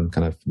things and let them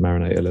kind of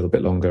marinate a little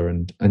bit longer,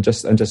 and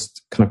just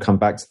kind of come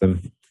back to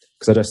them,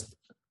 because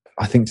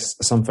I think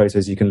some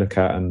photos you can look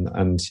at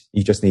and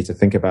you just need to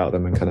think about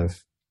them and kind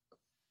of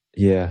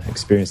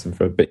experience them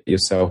for a bit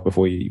yourself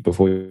before you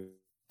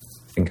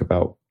think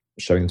about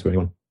showing them to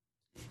anyone.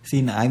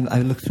 See,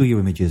 I looked through your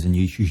images, and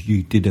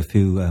you did a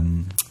few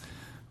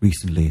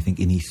recently, I think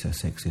in East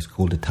Sussex. It's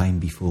called A Time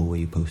Before, where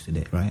you posted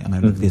it, right? And I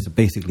looked, there's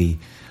basically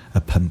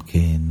a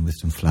pumpkin with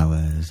some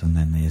flowers, and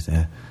then there's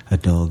a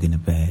dog in a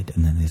bed,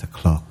 and then there's a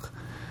clock,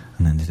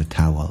 and then there's a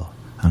towel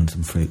and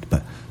some fruit.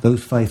 But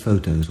those 5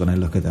 photos, when I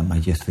look at them, I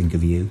just think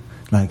of you.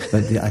 I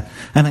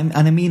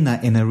mean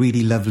that in a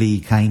really lovely,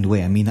 kind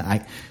way. I mean,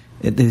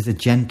 there's a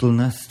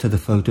gentleness to the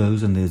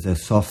photos, and there's a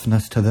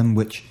softness to them,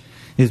 which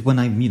is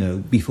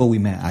when before we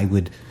met, I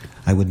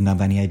wouldn't have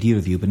any idea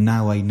of you, but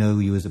now I know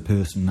you as a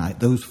person. I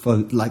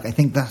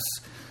think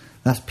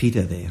that's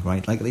Peter there,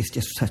 right? Like, it's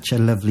just such a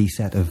lovely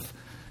set of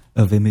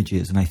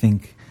images, and I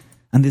think,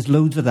 and there's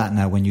loads of that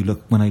now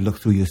when I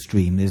look through your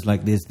stream. There's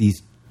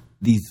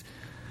these.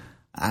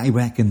 I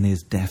reckon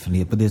there's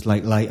definitely, but there's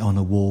like light on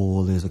a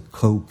wall. There's a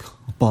Coke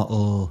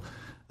bottle.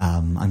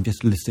 I'm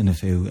just listing a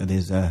few.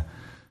 There's I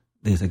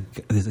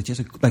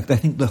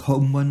think the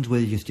home ones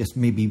where it's just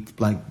maybe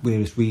like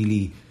where it's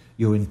really,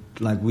 you're in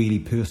like really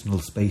personal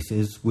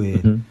spaces where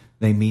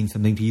they mean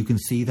something to you. You can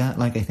see that.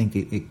 Like, I think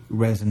it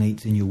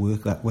resonates in your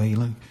work that way.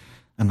 Like,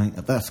 and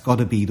that's got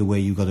to be the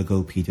way you got to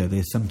go, Peter.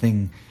 There's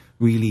something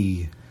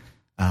really.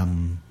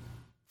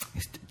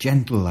 It's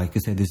gentle, like I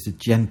said, there's a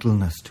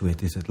gentleness to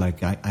it. Is it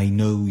like I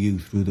know you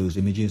through those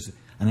images,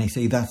 and I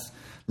say that's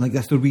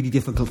the really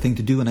difficult thing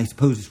to do, and I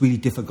suppose it's really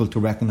difficult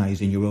to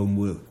recognise in your own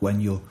work when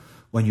you're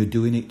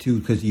doing it too,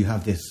 because you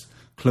have this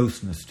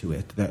closeness to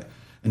it that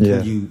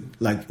until you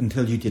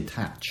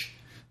detach,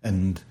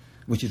 and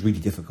which is really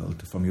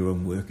difficult from your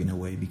own work in a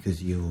way,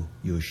 because you're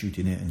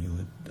shooting it and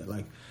you're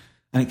like.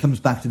 And it comes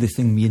back to this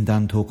thing me and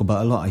Dan talk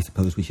about a lot, I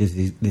suppose, which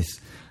is this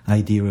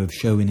idea of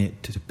showing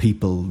it to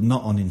people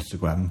not on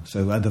Instagram,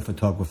 so other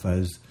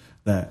photographers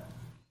that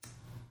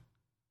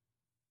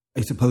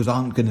I suppose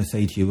aren't going to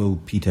say to you, "Oh,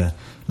 Peter,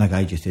 like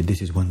I just did,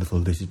 this is wonderful,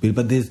 this is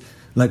beautiful." But there's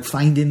like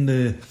finding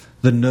the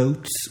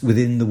notes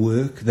within the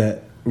work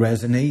that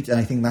resonate, and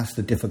I think that's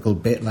the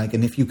difficult bit. Like,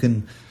 and if you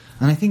can,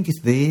 and I think it's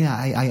there.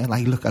 I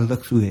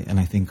look through it, and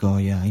I think, oh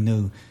yeah, I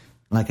know.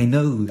 Like, I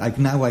know, like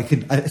now I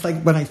could. It's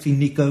like when I see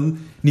Nico,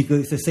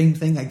 it's the same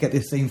thing. I get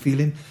this same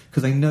feeling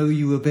because I know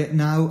you a bit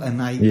now,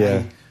 and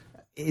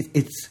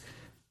it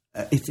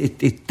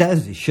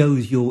does. It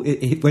shows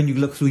when you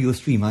look through your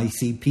stream, I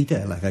see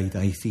Peter, like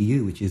I see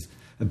you, which is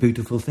a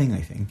beautiful thing.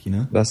 I think,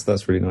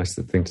 that's really nice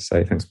thing to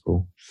say. Thanks,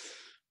 Paul.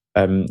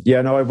 I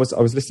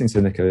was listening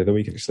to Nico the other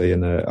week actually,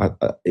 and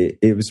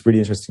it was really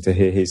interesting to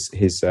hear his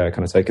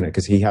kind of take on it,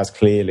 because he has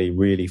clearly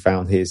really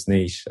found his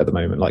niche at the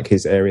moment, like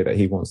his area that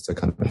he wants to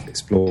kind of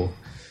explore,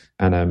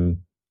 and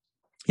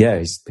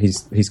he's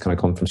kind of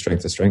gone from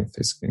strength to strength.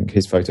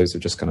 His photos are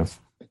just kind of,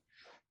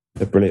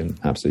 they're brilliant,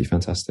 absolutely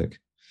fantastic.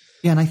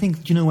 Yeah, and I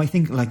think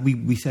like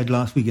we said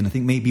last week, and I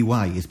think maybe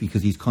why is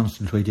because he's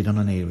concentrated on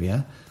an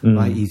area,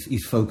 right?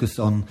 He's focused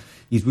on,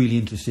 he's really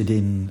interested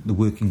in the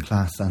working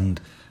class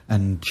and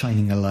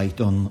shining a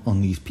light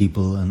on these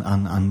people,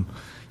 and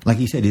like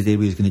he said, his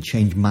area is going to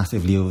change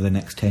massively over the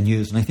next 10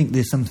 years. And I think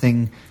there's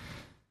something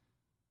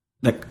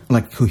like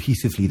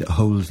cohesively that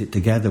holds it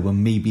together, well,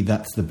 maybe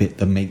that's the bit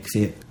that makes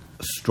it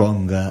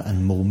stronger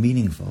and more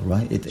meaningful,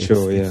 right? But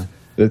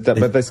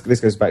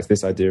this goes back to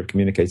this idea of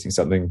communicating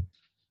something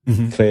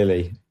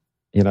clearly,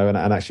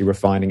 and actually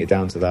refining it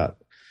down to that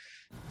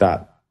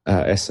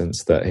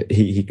essence that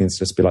he can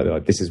just be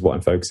like, this is what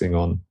I'm focusing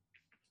on,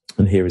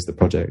 and here is the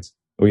project.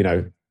 Or,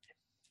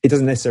 it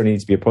doesn't necessarily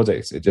need to be a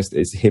project.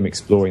 It's him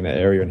exploring that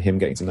area and him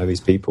getting to know these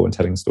people and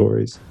telling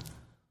stories.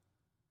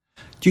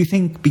 Do you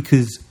think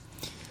because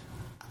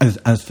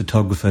as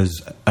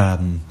photographers,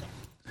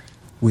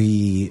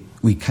 we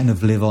kind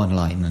of live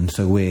online, and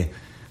so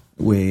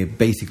we're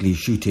basically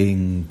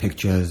shooting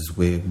pictures,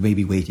 we're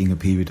maybe waiting a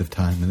period of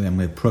time, and then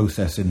we're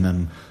processing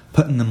them,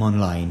 putting them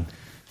online,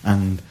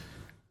 and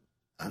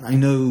I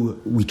know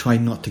we try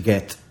not to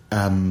get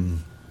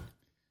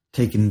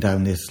taken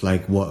down this,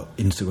 like, what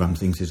Instagram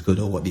thinks is good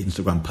or what the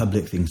Instagram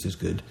public thinks is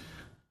good.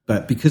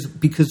 But because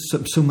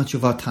so much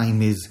of our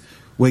time is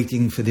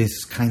waiting for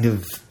this kind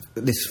of,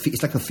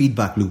 it's like a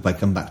feedback loop I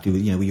come back to,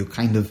 where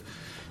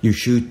you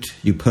shoot,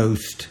 you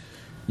post,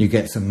 you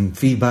get some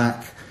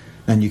feedback,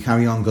 and you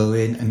carry on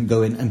going, and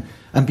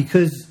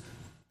because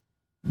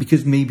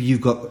maybe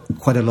you've got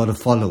quite a lot of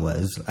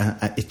followers,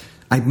 I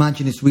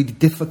imagine it's really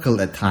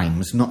difficult at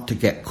times not to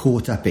get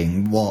caught up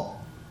in what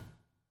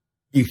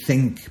you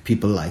think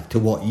people like to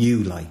what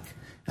you like. Do you think because as photographers, we kind of live online, and so we're basically shooting pictures, we're maybe waiting a period of time, and then we're processing them, putting them online, and I know we try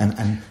not to get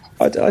And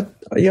I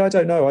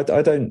don't know. I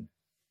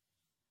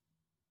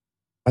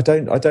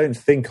don't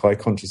think I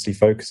consciously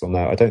focus on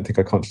that. I don't think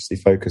I consciously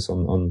focus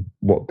on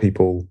what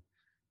people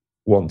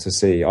want to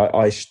see.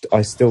 I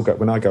still go,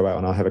 when I go out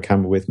and I have a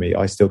camera with me,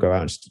 I still go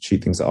out and just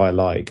shoot things that I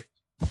like.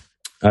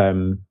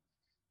 But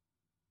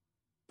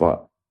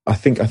I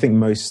think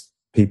most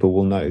people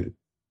will know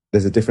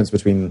there's a difference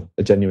between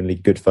a genuinely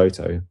good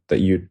photo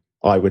that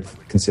I would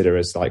consider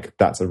as like,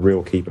 that's a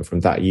real keeper from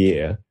that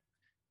year,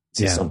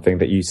 to something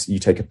that you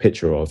take a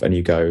picture of and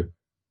you go,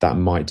 that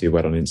might do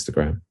well on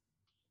Instagram,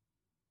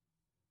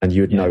 and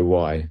you would know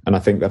why. And I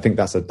think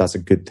that's a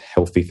good,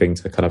 healthy thing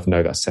to kind of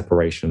know, that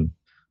separation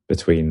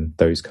between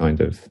those kind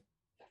of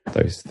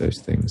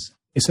those things.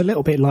 It's a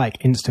little bit like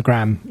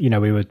Instagram. You know,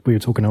 we were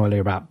talking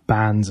earlier about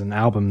bands and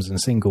albums and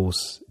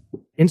singles.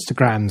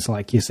 Instagram's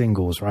like your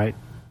singles, right?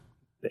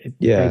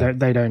 Yeah,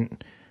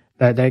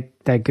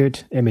 they're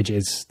good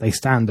images. They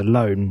stand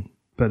alone,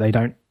 but they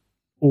don't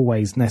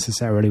always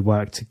necessarily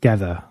work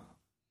together.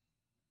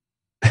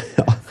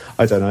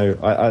 I don't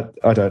know.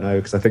 I don't know,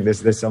 because I think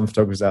there's some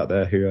photographers out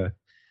there who are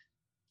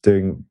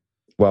doing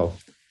well,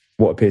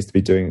 what appears to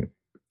be doing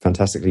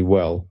fantastically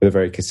well, with a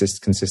very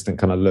consistent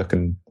kind of look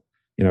and,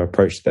 you know,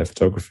 approach to their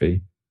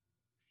photography,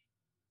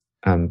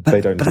 and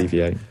they don't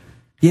deviate.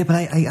 But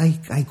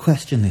I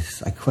question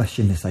this. I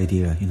question this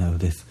idea. You know,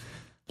 this,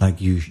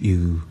 like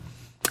you.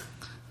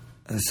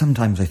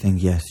 Sometimes I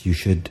think, yes, you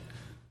should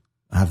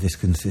have this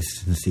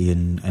consistency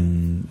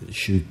and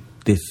shoot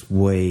this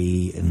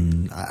way,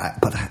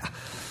 but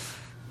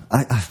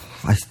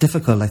it's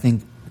difficult. I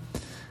think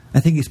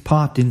it's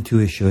part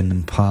intuition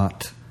and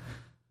part.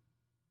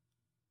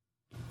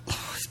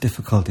 It's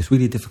difficult. It's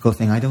really a difficult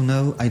thing. I don't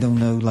know.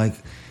 Like,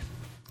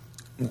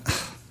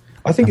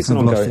 I think it's an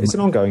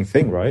ongoing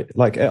thing, right?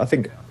 Like, I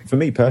think for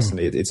me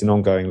personally, it's an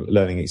ongoing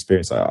learning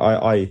experience.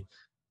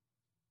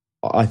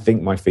 I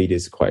think my feed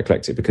is quite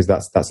eclectic, because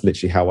that's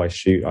literally how I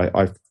shoot.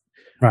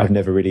 I've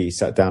never really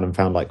sat down and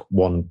found like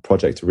one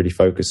project to really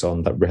focus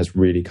on that has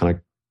really kind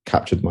of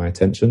captured my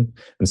attention.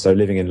 And so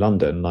living in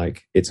London,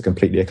 like, it's a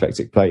completely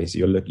eclectic place.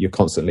 You're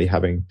constantly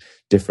having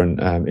different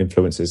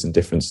influences and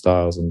different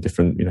styles and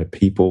different, you know,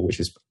 people, which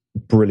is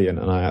brilliant,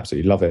 and I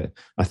absolutely love it.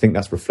 I think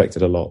that's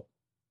reflected a lot,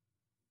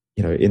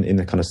 you know, in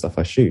the kind of stuff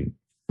I shoot.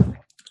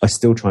 I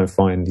still try and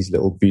find these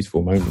little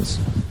beautiful moments,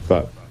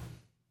 but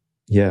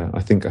yeah,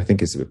 I think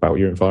it's about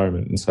your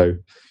environment. And so,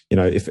 you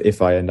know,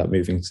 if I end up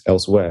moving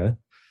elsewhere,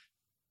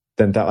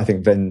 then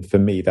for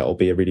me, that will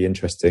be a really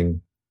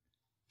interesting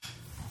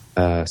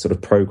sort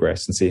of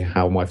progress, and see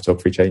how my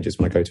photography changes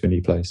when I go to a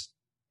new place.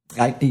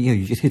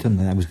 You just hit on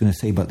that. I was going to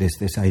say about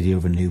this idea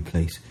of a new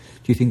place.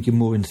 Do you think you're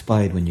more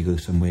inspired when you go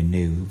somewhere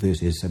new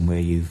versus somewhere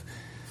you've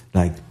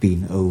like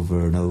been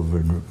over and over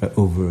and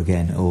over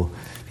again? Or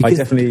I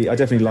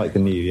definitely like the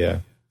new. Yeah,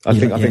 I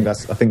think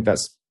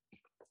that's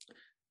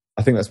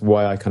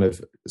why I kind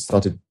of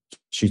started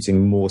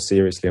shooting more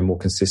seriously and more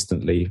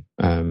consistently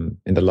in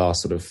the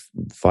last sort of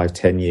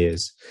 5-10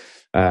 years,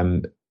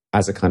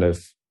 as a kind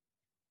of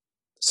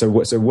so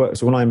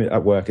when I'm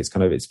at work,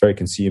 it's very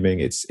consuming,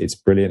 it's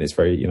brilliant, it's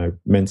very, you know,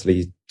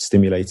 mentally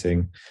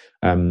stimulating,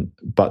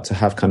 but to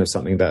have kind of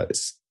something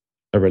that's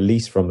a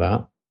release from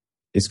that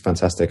is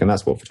fantastic. And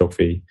that's what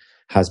photography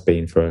has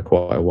been for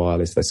quite a while,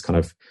 is this kind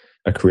of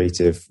a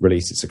creative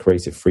release. It's a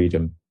creative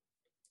freedom.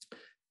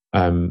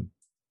 And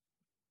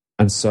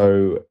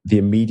so the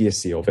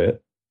immediacy of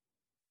it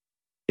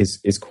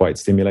is quite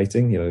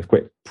stimulating. You know,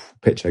 quick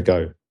picture,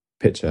 go,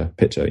 picture.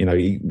 You know,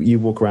 you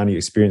walk around, you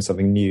experience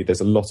something new.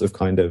 There's a lot of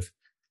kind of,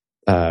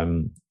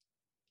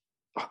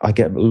 I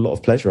get a lot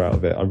of pleasure out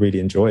of it. I really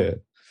enjoy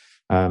it.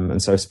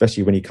 And so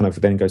especially when you kind of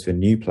then go to a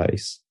new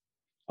place,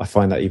 I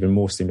find that even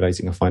more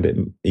stimulating. I find it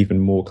even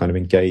more kind of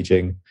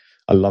engaging.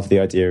 I love the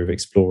idea of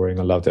exploring.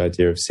 I love the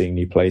idea of seeing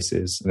new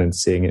places and then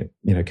seeing it,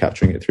 you know,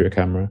 capturing it through a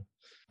camera.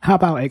 How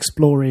about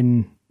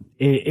exploring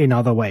in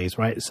other ways,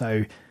 right?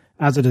 So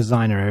as a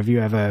designer, have you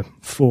ever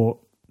thought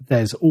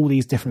there's all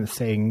these different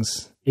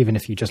things, even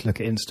if you just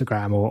look at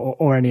Instagram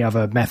or any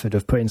other method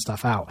of putting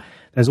stuff out,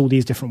 there's all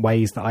these different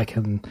ways that I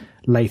can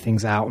lay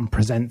things out and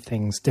present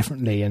things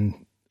differently.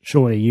 And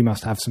surely you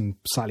must have some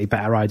slightly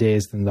better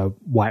ideas than the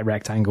white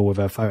rectangle with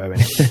a photo in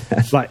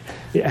it. Like,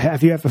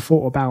 have you ever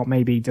thought about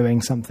maybe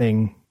doing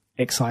something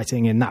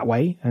exciting in that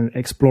way and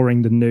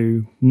exploring the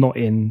new, not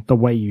in the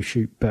way you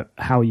shoot, but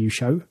how you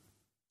show?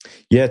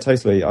 Yeah,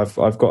 totally. I've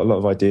got a lot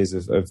of ideas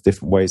of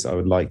different ways I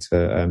would like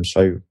to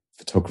show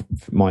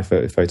my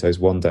photos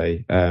one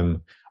day.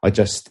 I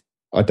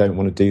don't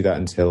want to do that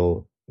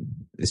until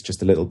it's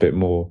just a little bit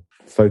more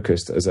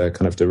focused as a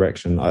kind of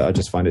direction. I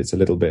just find it's a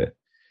little bit,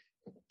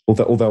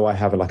 although I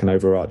have like an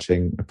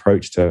overarching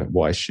approach to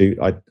what I shoot,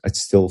 I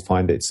still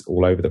find it's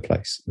all over the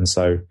place. And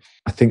so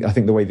I think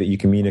the way that you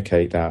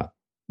communicate that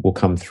will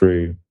come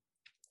through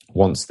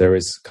once there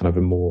is kind of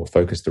a more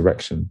focused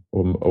direction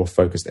or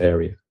focused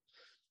area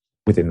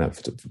within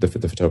that the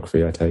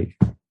photography I take.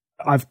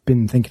 I've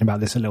been thinking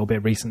about this a little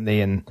bit recently,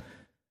 and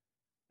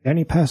the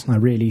only person I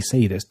really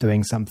see that's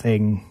doing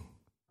something,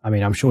 I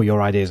mean, I'm sure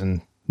your ideas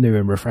and new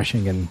and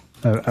refreshing and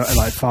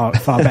like far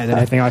better than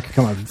anything I could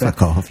come up with.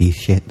 Fuck off, you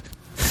shit.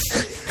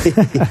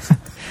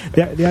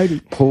 the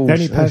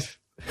only person.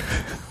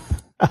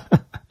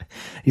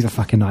 He's a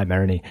fucking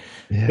nightmare, isn't he?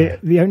 Yeah.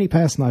 The only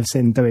person I've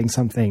seen doing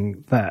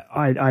something that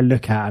I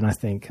look at and I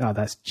think, oh,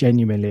 that's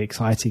genuinely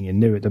exciting and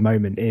new at the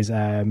moment is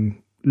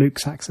Luke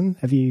Saxon.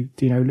 Do you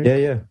know Luke?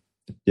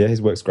 Yeah.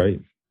 His work's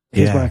great.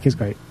 His work is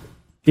great.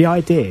 The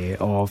idea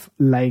of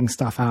laying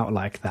stuff out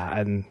like that,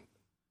 and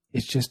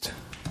it's just,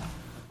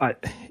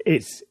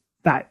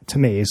 that to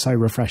me is so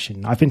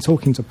refreshing. I've been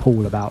talking to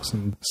Paul about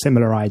some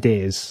similar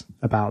ideas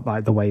about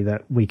like the way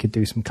that we could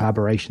do some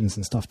collaborations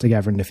and stuff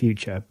together in the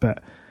future,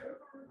 but.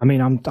 I mean,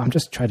 I'm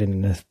just treading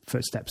in the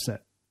footsteps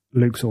that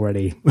Luke's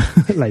already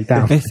laid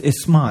down.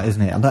 It's smart,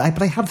 isn't it?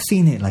 But I have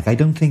seen it. Like, I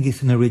don't think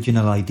it's an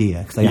original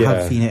idea because I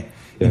have seen it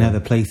in other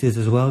places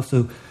as well.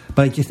 So,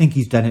 but I just think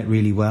he's done it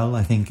really well.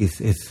 I think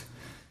it's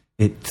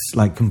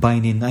like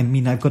combining. I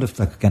mean, I've got a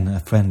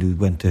friend who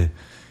went to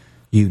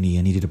uni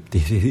and he did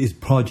his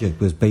project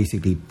was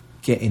basically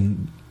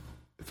getting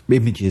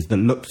images that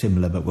looked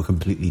similar but were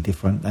completely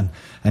different, and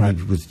right.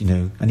 He was,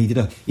 and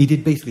he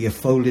did basically a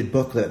folded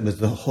book that was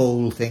the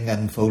whole thing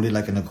unfolded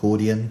like an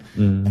accordion,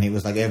 and it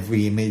was like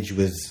every image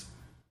was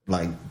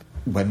like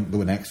when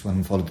the next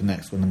one followed the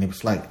next one, and it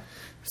was like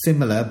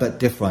similar but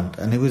different,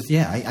 and it was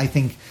I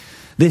think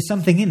there's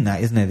something in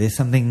that, isn't there? There's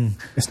something.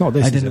 It's not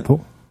this, is it,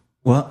 Paul?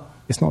 What?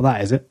 It's not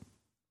that, is it?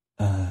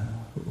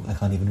 I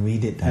can't even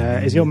read it.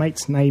 Is your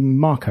mate's name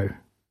Marco?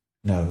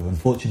 No,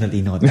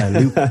 unfortunately not.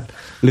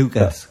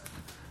 Lucas.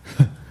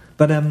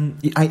 But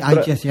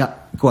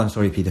go on.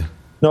 Sorry, Peter.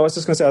 No, I was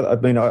just going to say. I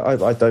mean,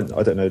 I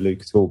don't know Luke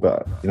at all,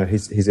 but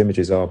his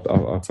images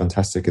are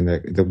fantastic in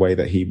the way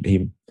that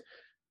he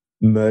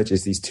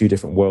merges these two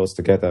different worlds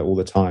together all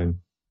the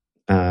time.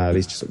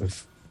 These just sort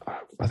of,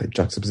 I think,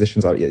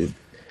 juxtapositions are.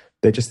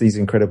 They're just these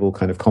incredible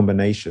kind of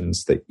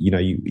combinations that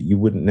you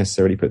wouldn't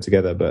necessarily put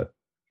together, but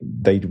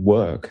they'd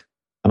work.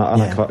 And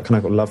I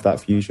kind of love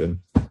that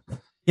fusion.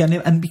 Yeah,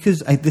 and because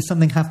there's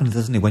something happens,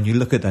 doesn't it? When you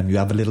look at them, you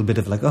have a little bit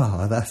of like,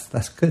 oh,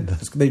 that's good.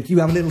 That's good. You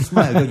have a little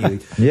smile, don't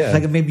you? Yeah.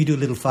 Like maybe you do a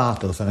little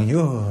fart or something.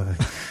 Oh.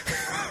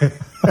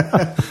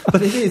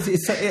 But it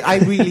is. I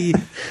really.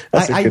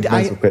 That's a good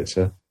mental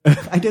picture.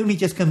 I'd only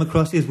just come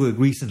across his work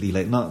recently,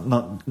 like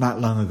not that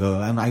long ago,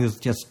 and I was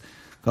just,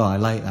 I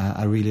like that.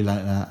 I really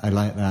like that. I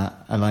like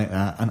that. I like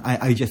that. And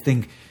I just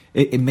think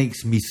it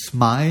makes me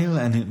smile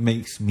and it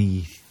makes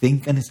me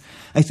think. And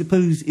I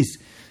suppose it's.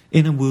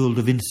 In a world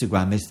of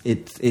Instagram,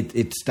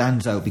 it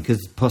stands out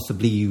because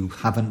possibly you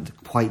haven't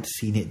quite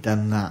seen it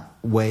done that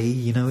way.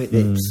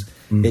 It's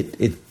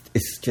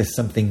just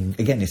something.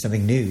 Again, it's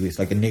something new. It's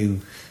like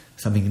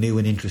something new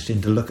and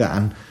interesting to look at.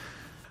 And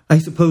I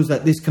suppose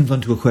that this comes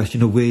on to a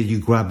question of where you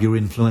grab your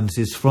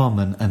influences from,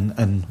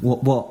 and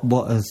what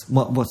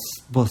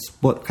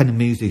kind of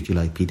music do you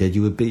like, Peter?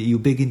 You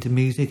big into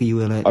music? Are you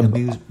like a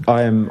music?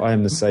 I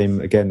am the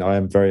same. Again, I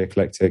am very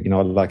eclectic.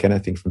 I like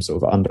anything from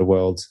sort of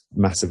Underworld,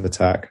 Massive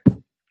Attack.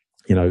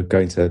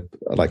 Going to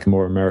like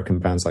more American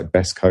bands like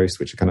Best Coast,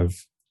 which are kind of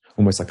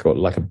almost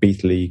like a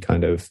Beatley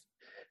kind of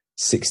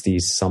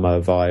 60s summer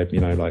vibe. A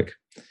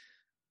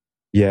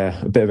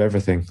bit of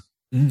everything.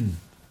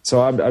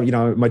 So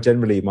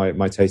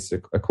my tastes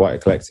are quite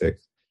eclectic.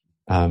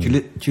 Do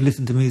you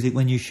listen to music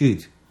when you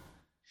shoot?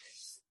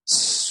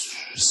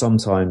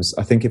 Sometimes.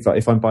 I think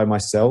if I'm by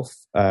myself,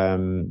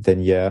 then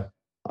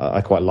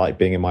I quite like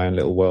being in my own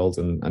little world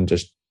and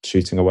just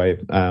shooting away.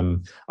 I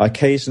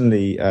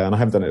occasionally, and I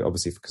haven't done it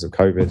obviously because of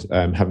COVID,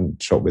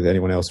 haven't shot with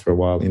anyone else for a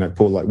while.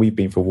 Paul, like we've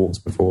been for walks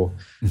before,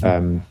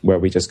 where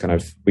we just kind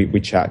of we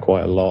chat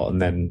quite a lot,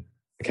 and then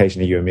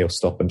occasionally you and me will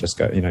stop and just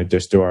go,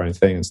 just do our own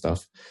thing and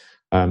stuff.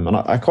 And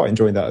I quite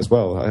enjoy that as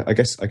well. I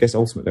guess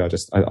ultimately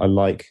I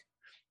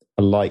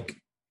like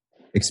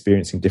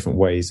experiencing different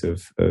ways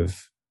of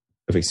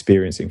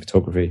experiencing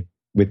photography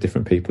with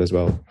different people as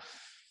well.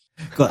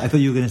 God, I thought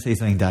you were going to say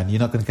something, Dan. You're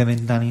not going to come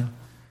in, Daniel?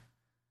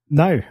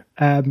 No.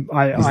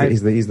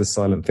 He's the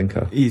silent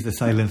thinker. He's the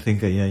silent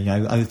thinker,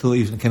 yeah. I thought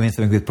he was going to come in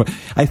something with...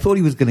 I thought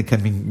he was going to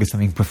come in with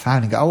something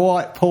profound and go, all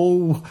right,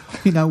 Paul,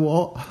 you know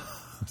what?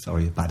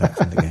 Sorry, bad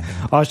accent again.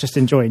 I was just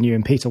enjoying you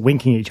and Peter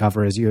winking each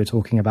other as you were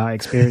talking about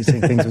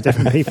experiencing things with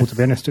different people, to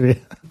be honest with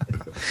you.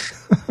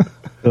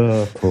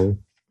 Oh, Paul.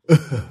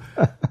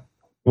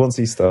 Once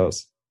he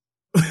starts.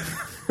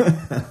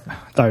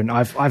 Don't.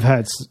 I've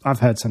heard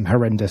some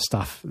horrendous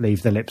stuff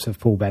leave the lips of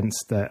Paul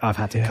Bence that I've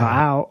had to cut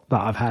out,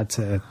 that I've had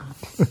to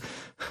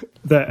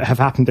that have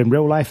happened in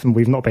real life and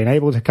we've not been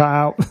able to cut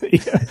out.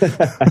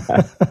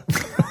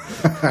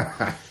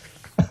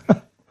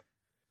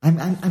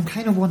 I'm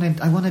kind of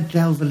I want to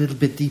delve a little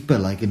bit deeper,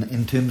 like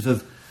in terms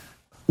of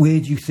where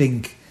do you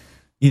think,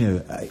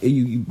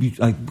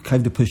 I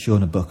kind of pushed you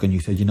on a book and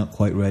you said you're not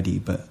quite ready,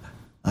 but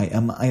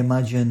I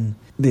imagine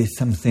there's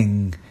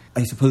something,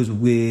 I suppose,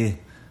 where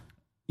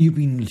you've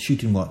been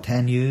shooting,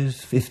 10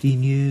 years,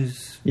 15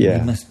 years?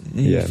 Yeah.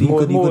 So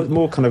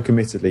more kind of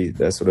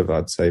committedly,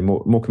 I'd say,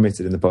 more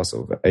committed in the past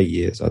sort of 8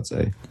 years, I'd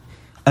say.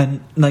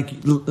 And like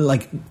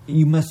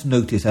you must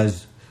notice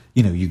as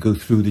you go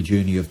through the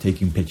journey of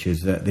taking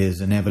pictures, that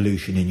there's an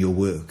evolution in your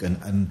work,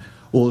 and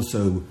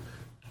also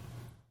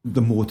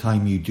the more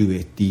time you do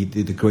it,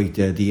 the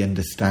greater the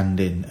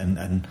understanding,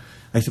 and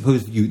I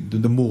suppose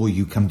the more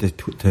you come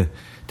to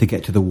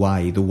get to the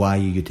why are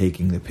you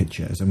taking the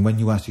pictures, and when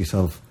you ask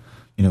yourself,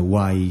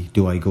 why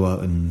do I go out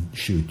and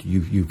shoot?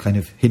 You kind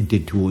of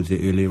hinted towards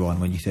it earlier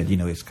on when you said,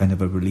 it's kind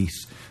of a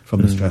release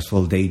from the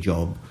stressful day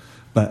job.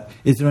 But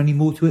is there any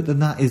more to it than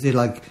that? Is it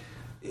like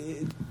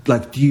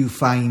do you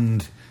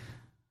find,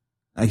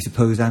 I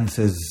suppose,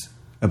 answers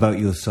about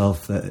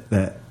yourself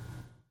that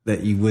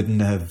you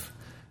wouldn't have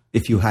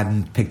if you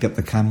hadn't picked up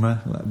the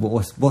camera?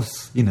 What's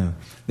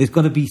there's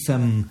got to be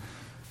some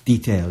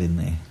detail in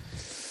there.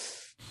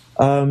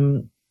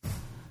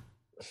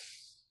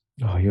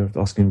 Oh, you're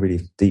asking really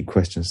deep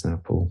questions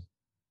now, Paul.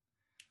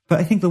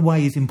 But I think the why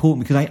is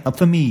important because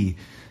for me,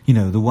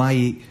 the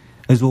why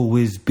has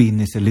always been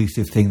this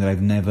elusive thing that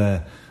I've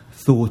never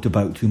thought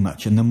about too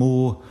much. And the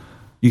more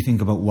you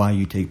think about why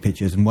you take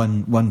pictures, and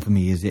one for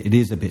me is it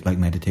is a bit like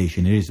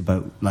meditation. It is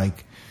about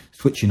like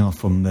switching off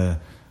from the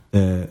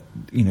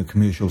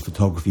commercial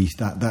photography,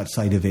 that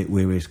side of it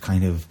where it's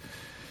kind of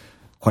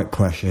quite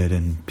pressured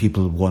and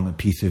people want a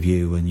piece of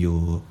you, and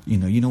you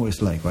know what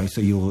it's like, right?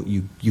 So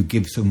you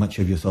give so much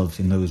of yourself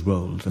in those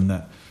roles, and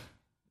that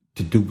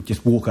to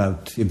just walk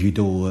out of your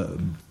door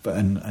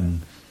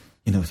and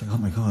it's like, oh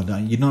my God,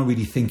 you're not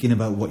really thinking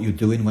about what you're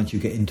doing once you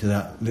get into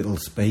that little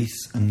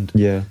space. And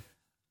yeah,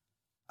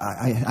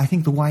 I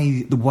think the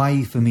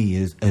why for me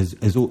is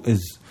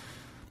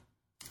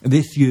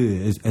this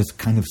year has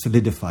kind of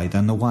solidified,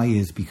 and the why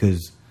is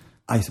because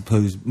I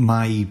suppose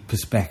my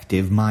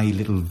perspective, my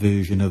little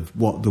version of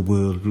what the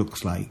world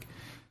looks like,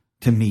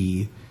 to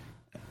me,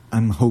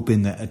 I'm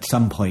hoping that at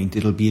some point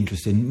it'll be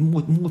interesting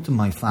more to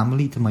my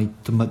family, to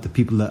the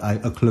people that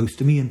are close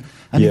to me, and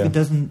yeah.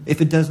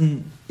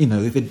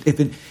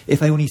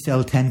 if I only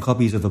sell 10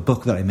 copies of a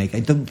book that I make,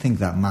 I don't think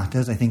that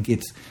matters. I think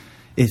it's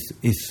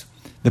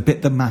the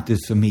bit that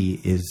matters for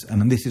me is,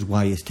 and this is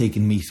why it's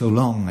taken me so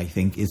long, I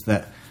think, is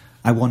that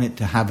I want it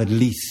to have at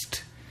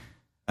least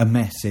a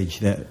message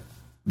that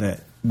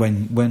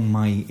when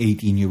my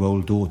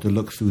 18-year-old daughter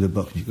looks through the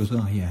book, she goes,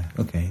 oh yeah,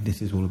 okay,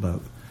 this is all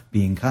about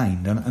being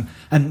kind,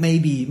 and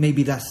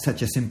maybe that's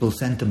such a simple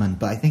sentiment,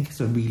 but I think it's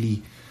a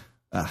really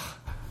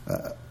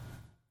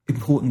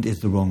important is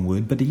the wrong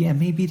word, but yeah,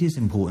 maybe it is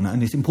important,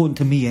 and it's important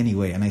to me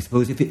anyway. And I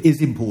suppose if it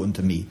is important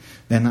to me,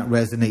 then that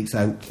resonates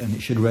out, and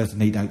it should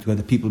resonate out to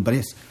other people.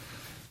 But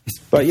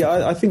but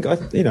yeah, I think I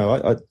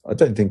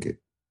don't think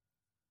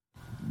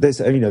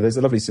there's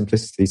a lovely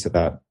simplicity to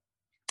that.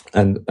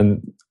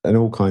 And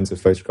all kinds of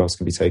photographs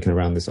can be taken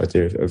around this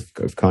idea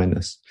of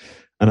kindness,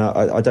 and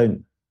I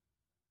don't,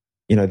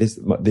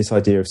 this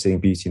idea of seeing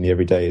beauty in the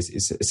everyday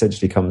is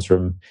essentially comes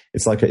from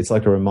it's like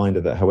a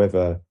reminder that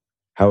however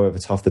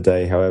tough the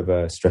day,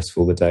 however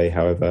stressful the day,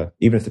 however,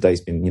 even if the day's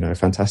been a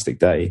fantastic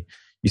day,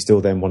 you still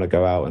then want to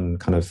go out and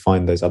kind of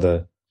find those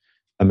other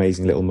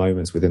amazing little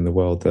moments within the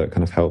world that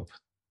kind of help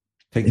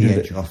take the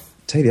edge off.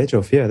 Take the edge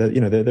off, yeah.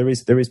 There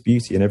is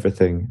beauty in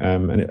everything,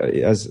 and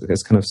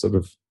as kind of sort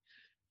of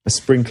as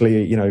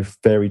sprinkly,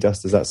 fairy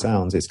dust as that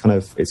sounds, it's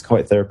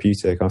quite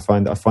therapeutic. I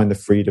find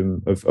the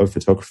freedom of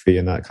photography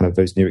and that kind of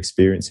those new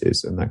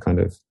experiences and that kind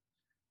of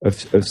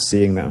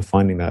seeing that and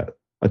finding that,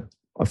 I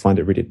find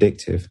it really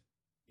addictive.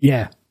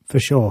 Yeah, for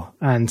sure.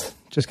 And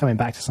just coming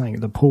back to something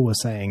that Paul was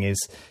saying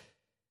is,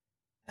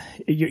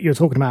 you're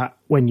talking about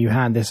when you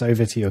hand this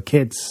over to your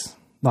kids,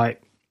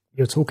 like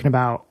you're talking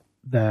about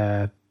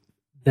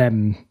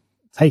them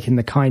taking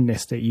the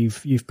kindness that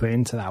you've put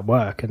into that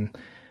work. And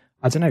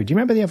I don't know, do you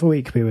remember the other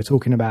week we were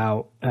talking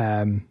about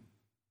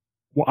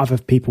what other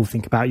people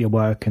think about your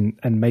work, and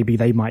maybe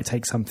they might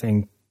take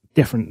something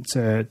different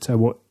to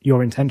what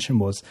your intention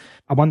was?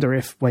 I wonder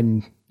if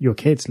when your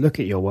kids look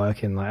at your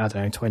work in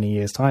 20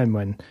 years time,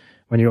 when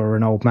you're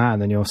an old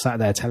man and you're sat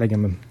there telling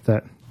them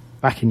that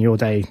back in your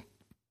day,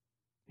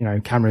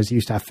 cameras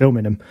used to have film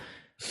in them,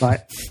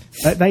 like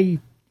they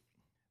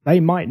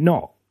might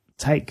not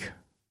take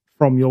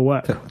from your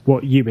work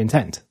what you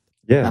intend.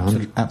 Yeah,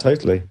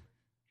 totally.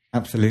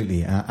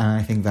 Absolutely, and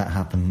I think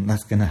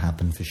that's going to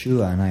happen for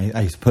sure. And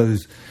I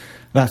suppose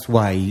that's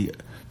why.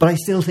 But I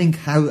still think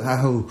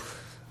I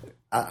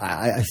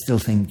still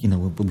think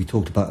we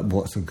talked about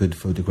what's a good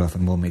photograph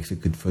and what makes a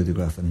good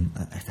photograph, and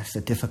that's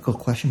a difficult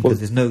question because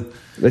there's no.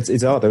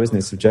 It's art, though, isn't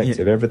it?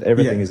 Subjective. Yeah.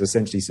 Everything is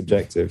essentially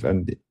subjective,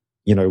 and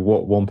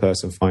what one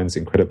person finds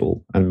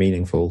incredible and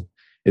meaningful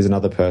is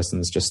another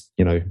person's just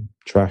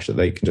trash that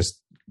they can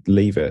just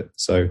leave it.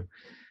 So.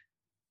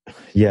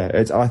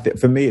 Yeah,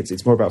 for me,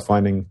 it's more about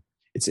finding.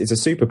 It's a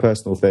super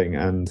personal thing,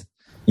 and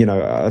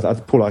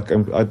Paul,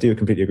 I do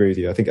completely agree with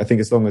you. I think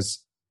as long as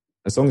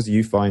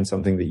you find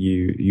something that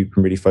you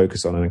can really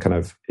focus on and kind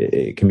of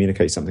it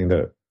communicates something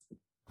that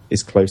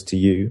is close to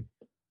you,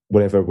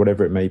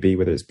 whatever it may be,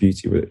 whether it's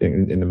beauty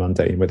in the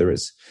mundane, whether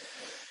it's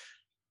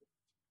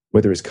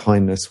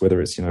kindness, whether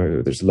it's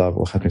there's love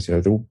or happiness.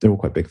 They're all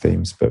quite big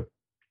themes, but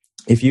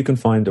if you can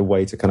find a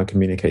way to kind of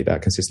communicate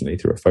that consistently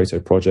through a photo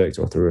project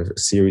or through a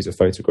series of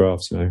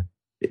photographs,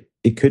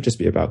 it could just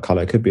be about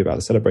color. It could be about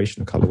the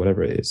celebration of color,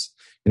 whatever it is.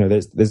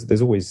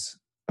 There's always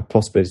a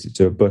possibility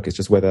to a book. It's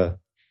just whether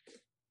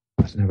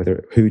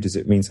who does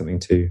it mean something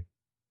to.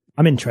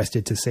 I'm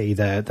interested to see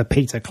the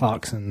Peter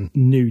Clarkson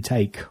new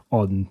take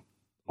on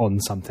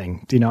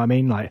something. Do you know what I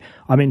mean? Like,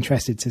 I'm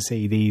interested to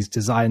see these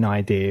design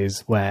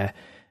ideas where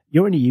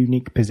you're in a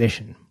unique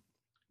position.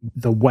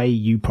 The way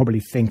you probably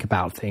think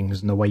about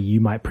things and the way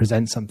you might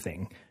present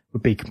something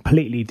would be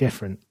completely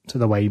different to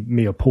the way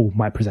me or Paul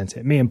might present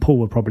it. Me and Paul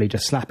would probably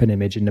just slap an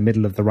image in the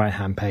middle of the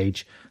right-hand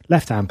page,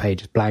 left-hand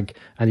page is blank,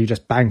 and you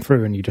just bang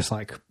through and you just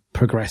like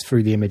progress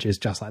through the images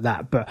just like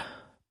that. But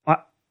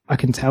I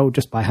can tell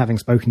just by having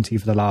spoken to you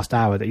for the last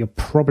hour that you're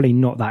probably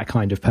not that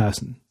kind of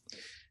person.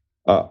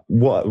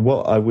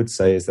 What I would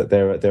say is that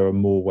there are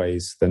more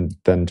ways than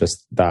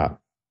just that.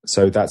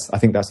 So I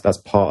think that's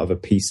part of a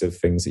piece of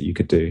things that you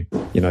could do.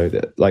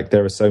 Like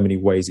there are so many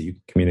ways that you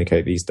can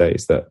communicate these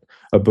days. That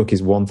a book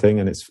is one thing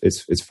and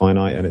it's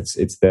finite and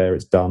it's there,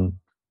 it's done,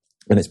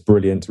 and it's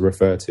brilliant to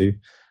refer to.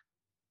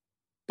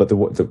 But there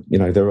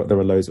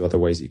are loads of other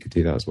ways that you could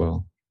do that as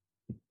well.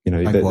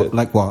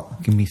 Like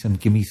what? Give me some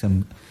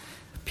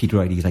Peter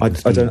ideas. I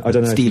don't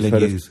know. Steal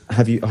and use.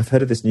 I've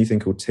heard of this new thing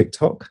called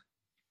TikTok.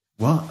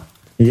 What?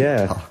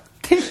 Yeah.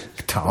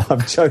 TikTok.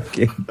 I'm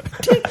joking.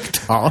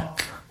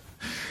 TikTok.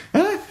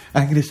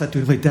 I'm going to start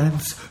doing my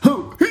dance.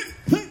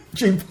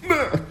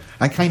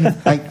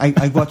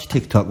 I watch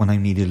TikTok when I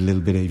needed a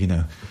little bit of,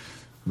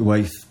 the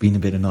wife's been a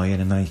bit annoying,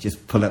 and I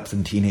just pull up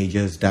some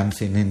teenagers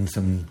dancing in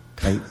some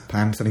tight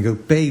pants, and I go,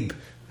 babe,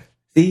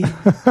 see,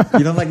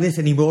 you don't like this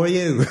anymore, are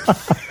you?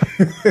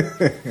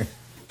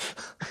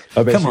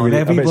 I bet she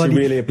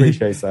really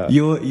appreciates that.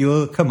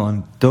 You're come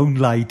on, don't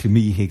lie to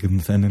me,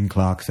 Higginson and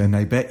Clarkson.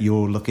 I bet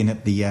you're looking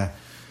at the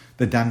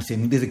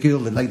dancing. There's a girl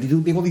that they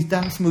do all these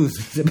dance moves.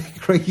 It's a bit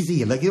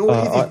crazy.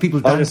 People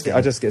dancing.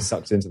 I just get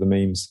sucked into the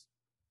memes.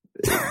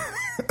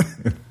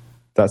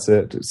 That's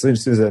it. As soon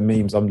as there are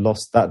memes, I'm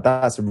lost.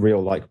 That's a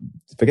real,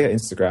 forget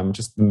Instagram,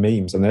 just the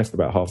memes. I'm there for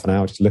about half an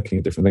hour just looking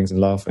at different things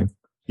and laughing.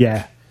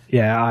 Yeah.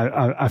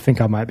 I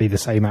think I might be the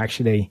same,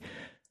 actually.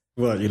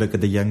 Well, you look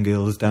at the young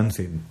girls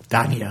dancing.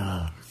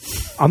 Daniel.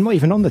 I'm not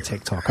even on the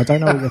TikTok. I don't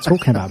know what you're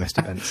talking about,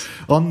 Mr. Bence.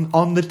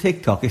 On the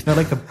TikTok, it's not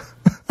like a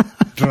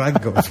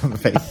drag or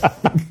something.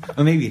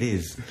 Or maybe it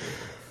is.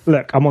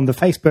 Look, I'm on the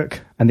Facebook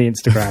and the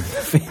Instagram.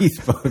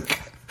 Facebook.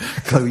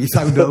 So you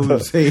sound old.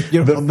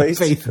 You're on the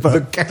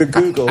Facebook. The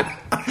Google.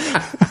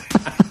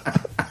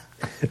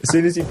 As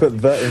soon as you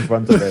put that in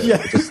front of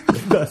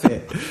it, that's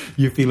it.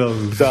 You feel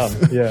old. Done.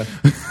 Yeah.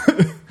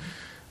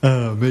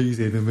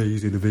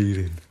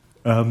 Amazing.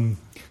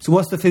 So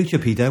what's the future,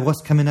 Peter?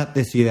 What's coming up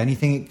this year?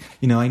 Anything?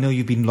 I know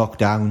you've been locked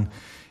down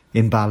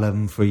in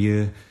Balham for a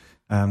year.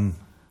 I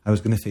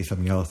was going to say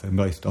something else,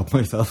 but I stopped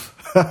myself.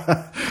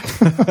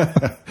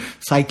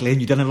 Cycling.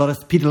 You've done a lot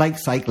of... Peter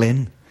likes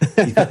cycling.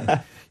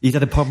 He's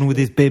had a problem with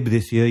his bib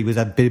this year. He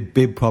had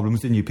bib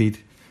problems, didn't you,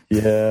 Pete?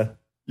 Yeah.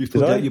 You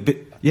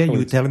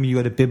were telling me you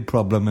had a bib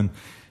problem, and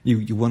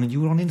you were on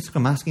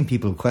Instagram asking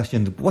people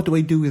questions. What do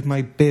I do with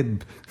my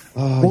bib?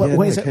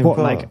 What is it?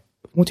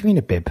 What do you mean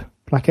a bib?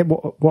 Like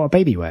what a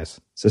baby wears?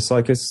 So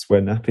cyclists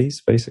wear nappies,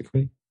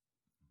 basically.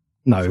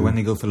 No. So when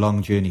they go for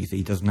long journeys,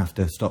 he doesn't have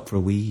to stop for a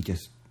wee. He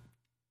just...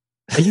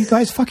 Are you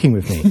guys fucking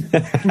with me?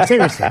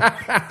 Seriously?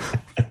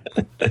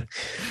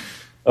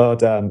 Oh,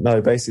 Dan.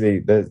 No, basically,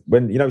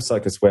 when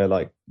cyclists wear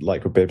like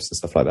bibs and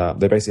stuff like that,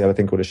 they basically have a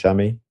thing called a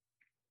chamois,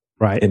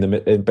 right?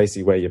 In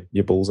basically where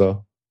your balls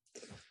are,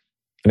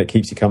 and it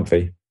keeps you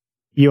comfy.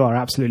 You are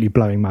absolutely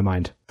blowing my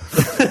mind.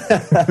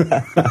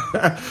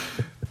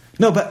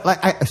 No, but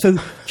do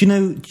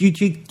you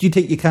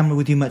take your camera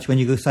with you much when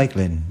you go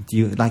cycling?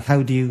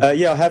 How do you?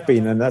 Yeah, I have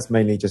been, and that's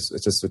mainly just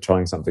for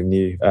trying something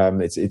new.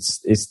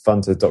 It's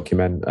fun to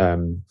document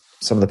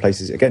some of the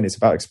places. Again, it's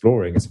about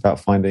exploring. It's about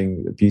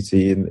finding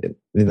beauty in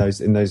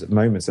those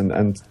moments,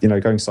 and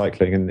going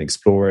cycling and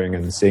exploring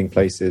and seeing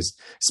places,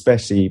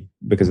 especially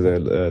because of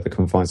the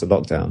confines of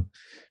lockdown.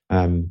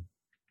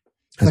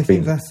 I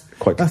think that's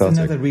quite cathartic.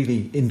 another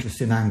really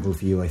interesting angle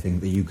for you. I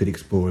think that you could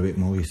explore a bit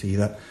more. You see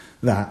that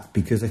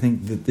because I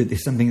think that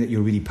it's something that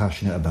you're really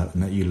passionate about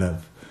and that you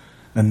love,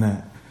 and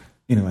that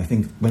I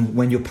think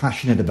when you're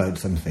passionate about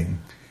something,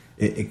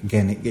 it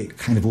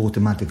kind of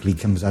automatically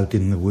comes out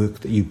in the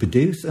work that you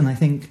produce. And I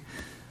think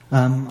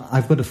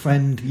I've got a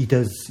friend. He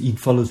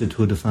follows the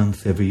Tour de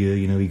France every year.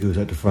 He goes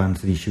out to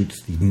France and he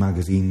shoots these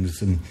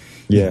magazines and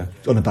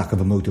on the back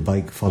of a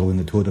motorbike following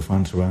the Tour de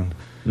France around.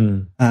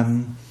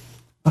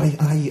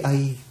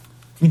 I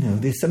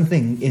there's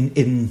something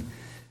in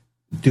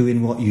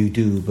doing what you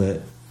do,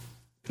 but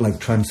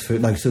transfer,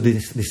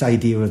 this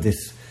idea of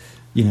this,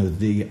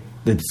 the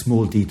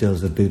small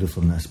details of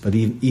beautifulness, but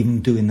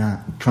even doing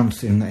that,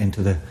 transferring that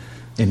into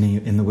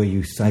in the way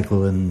you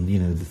cycle and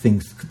the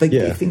things.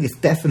 I think it's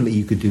definitely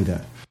you could do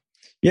that.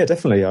 Yeah,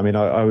 definitely. I mean,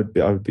 I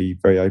would be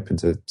very open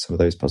to some of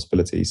those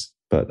possibilities,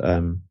 but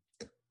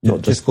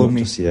not just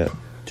yet.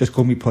 Just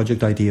call me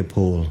Project Idea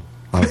Paul.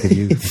 I'll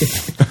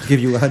give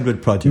you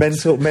 100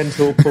 projects.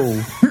 Mental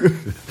pull.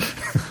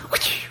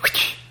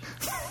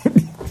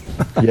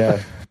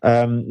 Yeah.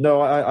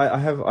 No,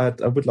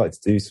 I would like to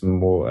do some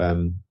more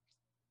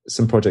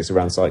some projects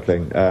around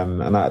cycling,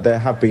 and there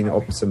have been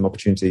some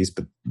opportunities,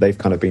 but they've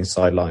kind of been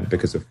sidelined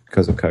because of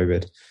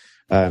COVID.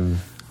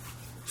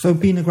 So,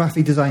 being a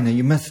graphic designer,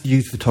 you must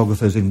use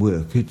photographers in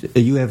work. Are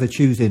you ever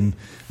choosing,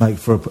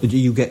 like, do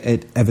you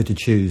get ever to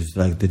choose,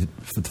 like, the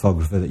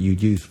photographer that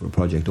you'd use for a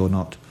project or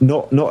not?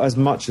 Not as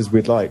much as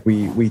we'd like.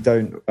 We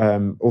don't.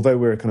 Although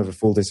we're kind of a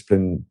full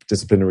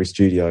disciplinary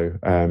studio,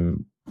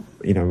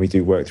 we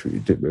do work through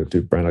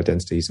do brand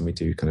identities, and we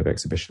do kind of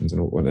exhibitions and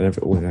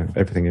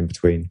everything in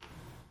between.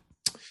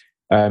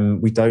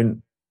 We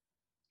don't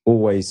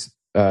always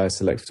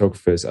select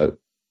photographers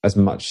as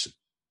much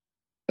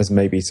as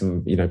maybe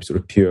some, sort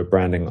of pure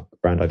brand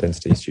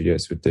identity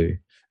studios would do.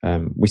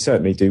 We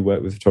certainly do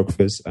work with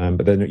photographers,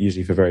 but they're not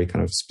usually for very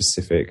kind of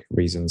specific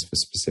reasons, for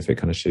specific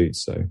kind of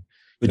shoots. So,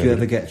 would you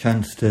ever get a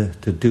chance to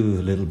do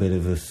a little bit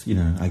of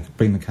like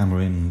bring the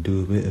camera in and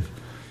do a bit of?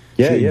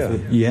 Yeah.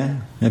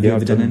 Have you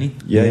ever done any?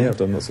 Yeah, I've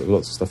done lots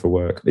of stuff for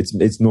work.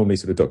 It's normally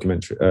sort of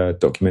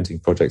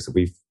documenting projects that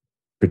we've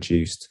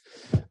produced,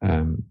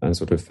 and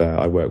sort of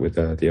I work with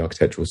the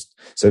architectural.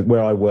 So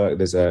where I work,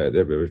 there's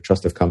a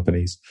trust of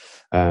companies,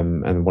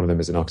 and one of them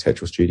is an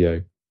architectural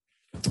studio,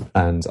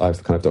 and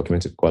I've kind of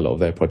documented quite a lot of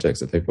their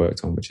projects that they've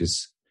worked on, which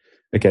is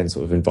again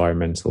sort of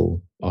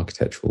environmental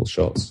architectural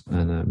shots,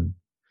 and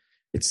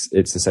it's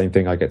the same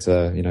thing. I get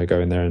to go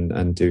in there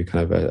and do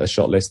kind of a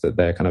shot list that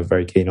they're kind of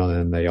very keen on,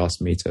 and they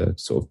ask me to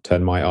sort of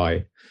turn my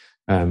eye,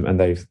 and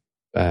they've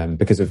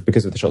because of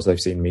the shots they've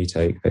seen me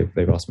take,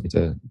 they've asked me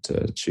to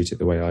shoot it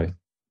the way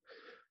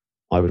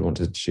I would want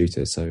to shoot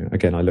it. So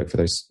again, I look for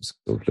those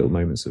sort of little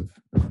moments of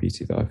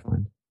beauty that I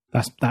find.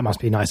 That must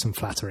be nice and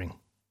flattering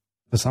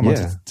for someone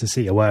to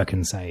see your work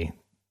and say,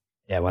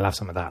 "Yeah, we'll have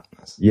some of that."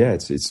 Yeah,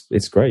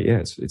 it's great.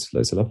 Yeah,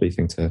 it's a lovely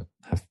thing to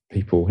have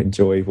people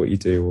enjoy what you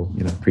do or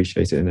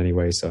appreciate it in any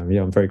way. So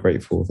yeah, I'm very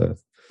grateful that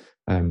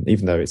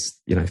even though it's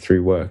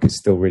through work, it's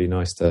still really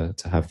nice to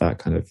have that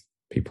kind of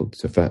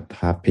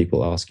have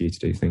people ask you to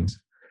do things.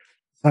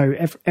 So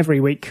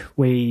every week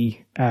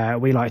we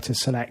like to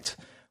select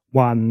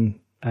one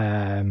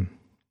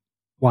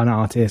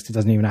artist. It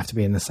doesn't even have to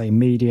be in the same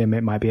medium.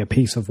 It might be a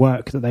piece of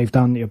work that they've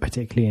done that you're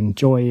particularly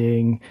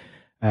enjoying.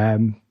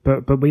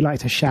 But we like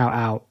to shout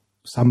out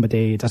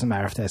somebody. It doesn't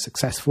matter if they're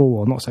successful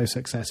or not so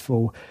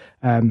successful.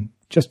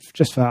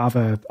 Just for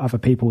other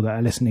people that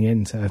are listening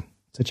in to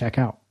check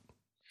out.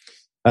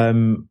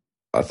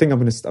 I think I'm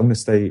going to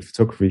stay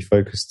photography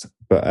focused,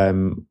 but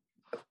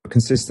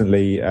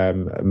consistently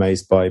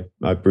amazed by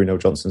Brunel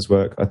Johnson's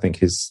work. I think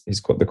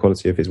the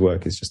quality of his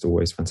work is just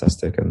always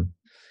fantastic, and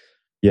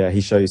yeah, he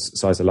shows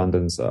sides of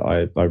London's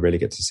that I really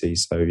get to see.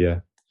 So yeah,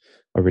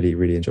 I really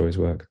really enjoy his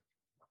work.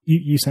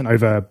 You sent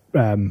over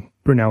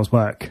Brunel's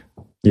work,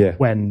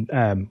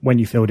 when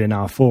you filled in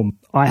our form.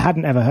 I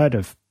hadn't ever heard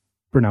of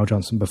Brunel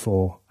Johnson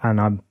before, and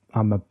I'm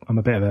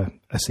a bit of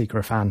a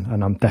secret fan,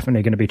 and I'm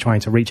definitely going to be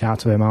trying to reach out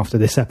to him after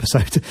this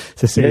episode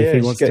to see if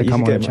he wants to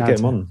come on and chat. Get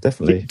him on,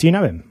 definitely. Do you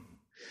know him?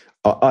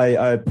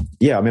 I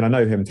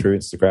know him through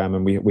Instagram,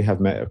 and we have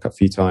met a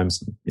few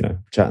times,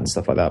 chat and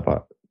stuff like that.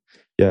 But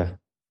yeah,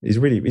 he's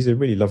a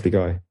really lovely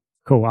guy.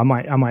 Cool. I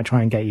might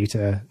try and get you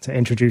to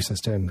introduce us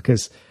to him,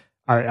 because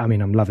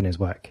I'm loving his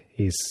work.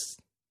 It's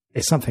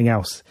something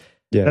else.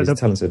 Yeah, he's a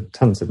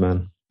talented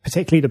man.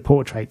 Particularly the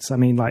portraits. I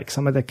mean, like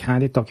some of the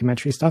candid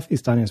documentary stuff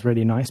he's done is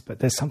really nice, but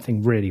there's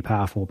something really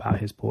powerful about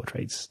his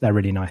portraits. They're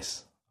really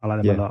nice. I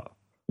like them a lot.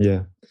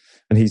 Yeah,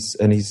 and he's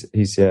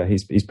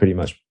pretty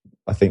much.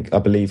 I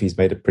believe he's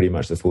made pretty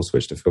much the full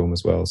switch to film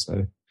as well.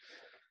 So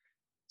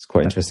it's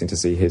quite interesting to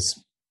see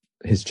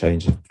his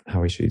change of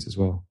how he shoots as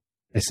well.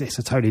 It's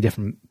a totally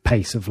different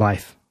pace of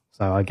life.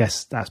 So I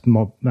guess that's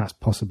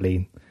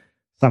possibly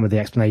some of the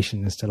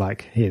explanation as to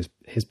like his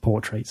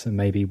portraits and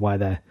maybe why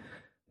they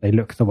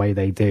look the way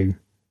they do in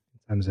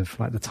terms of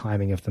like the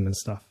timing of them and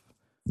stuff.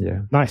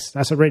 Yeah. Nice.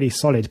 That's a really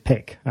solid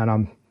pick. And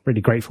I'm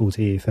really grateful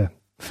to you for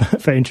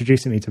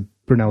introducing me to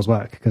Brunel's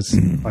work, because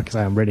like I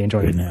say, I'm really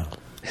enjoying it.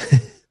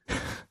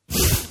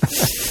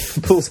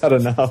 Paul's had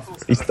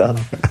enough. He's done.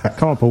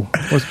 Come on, Paul.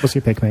 What's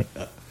your pick, mate?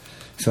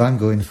 So I'm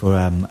going for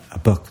a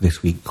book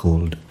this week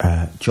called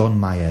John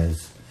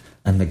Myers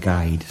and the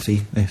Guide.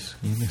 See this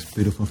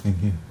beautiful thing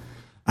here.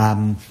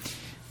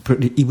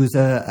 He was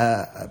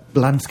a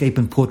landscape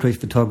and portrait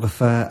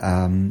photographer,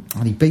 and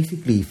he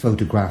basically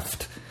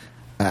photographed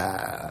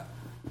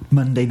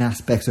mundane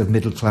aspects of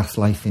middle class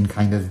life in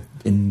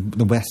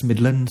the West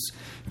Midlands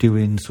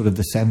during sort of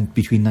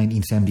between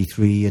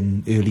 1973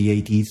 and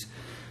early 80s.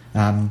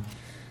 And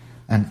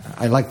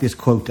I like this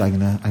quote. I'm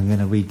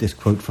gonna read this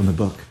quote from the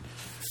book.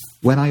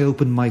 When I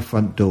opened my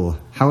front door,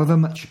 however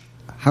much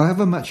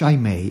I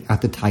may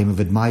at the time have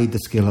admired the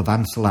skill of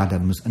Ansel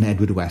Adams and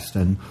Edward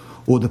Weston,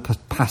 or the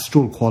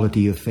pastoral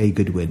quality of Faye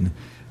Goodwin,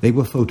 they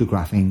were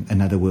photographing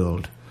another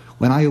world.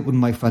 When I opened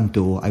my front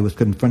door, I was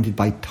confronted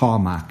by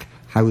tarmac,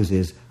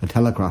 houses, a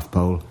telegraph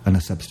pole, and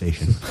a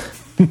substation.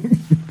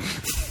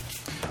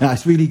 No,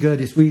 it's really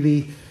good. It's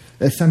really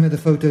some of the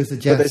photos are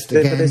just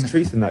but there's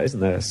truth in that, isn't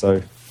there?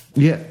 So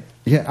yeah,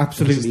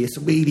 absolutely. It's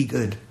really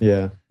good.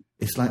 Yeah,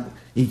 it's like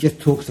he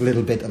just talks a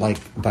little bit like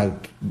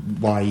about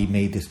why he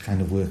made this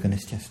kind of work, and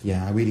it's just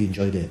I really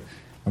enjoyed it.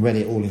 I read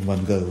it all in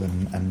one go,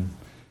 and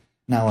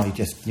now I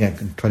just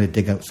can try to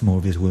dig out some more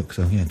of his work.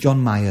 So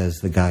John Myers,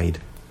 The Guide.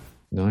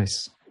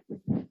 Nice.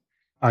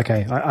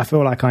 Okay, I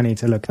feel like I need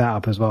to look that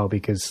up as well,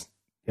 because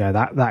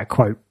that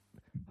quote,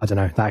 I don't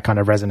know, that kind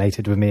of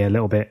resonated with me a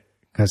little bit,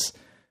 because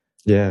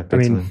big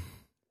time.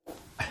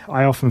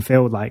 I often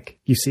feel like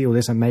you see all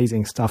this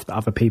amazing stuff that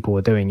other people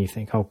are doing, you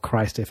think, oh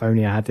Christ, if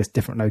only I had this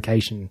different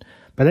location.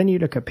 But then you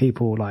look at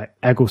people like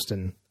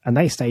Eggleston, and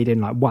they stayed in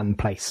like one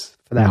place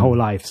for their whole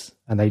lives,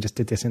 and they just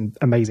did this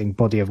amazing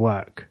body of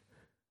work.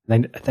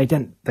 They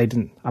didn't.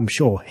 I'm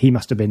sure he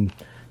must have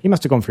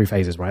gone through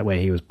phases, right, where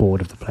he was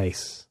bored of the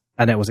place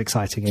and it was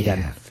exciting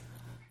again.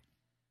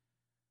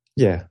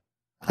 Yeah,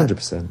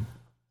 100%.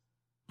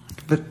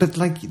 But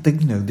like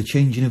the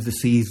changing of the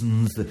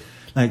seasons,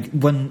 I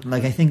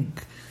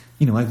think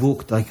I've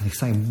walked, like I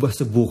say, I must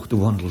have walked the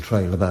Wandle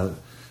Trail about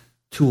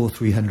 200 or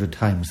 300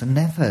 times, and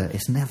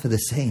it's never the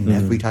same.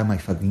 Every time I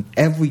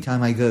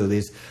go,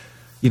 there's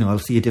I'll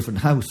see a different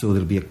house, or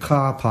there'll be a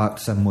car parked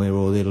somewhere,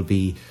 or there'll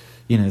be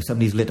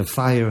somebody's lit a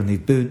fire and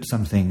they've burnt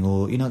something,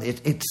 or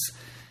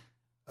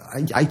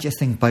I just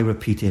think by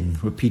repeat,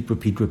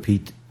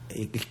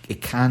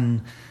 it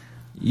can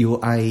your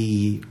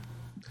eye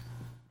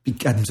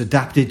becomes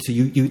adapted to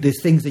you.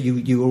 There's things that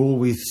you are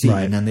always seeing,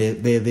 right, and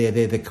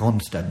they're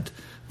constant,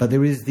 but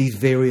there is these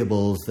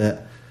variables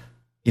that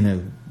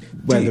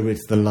whether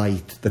it's the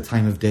light, the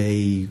time of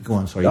day. Go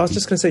on, sorry. I was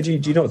just going to say, do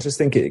you not just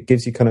think it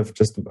gives you kind of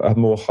just a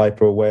more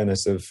hyper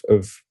awareness of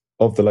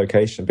the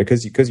location,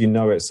 because you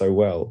know it so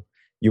well,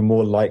 you're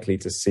more likely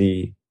to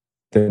see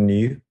the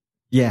new.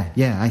 Yeah,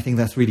 I think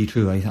that's really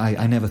true.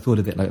 I never thought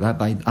of it like that,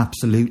 but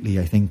absolutely,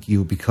 I think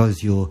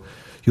because you're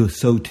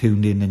so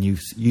tuned in, and you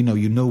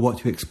know what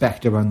to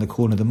expect around the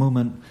corner the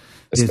moment.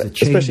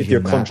 Especially if you're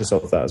conscious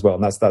of that as well,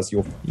 and that's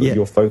your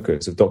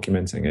focus of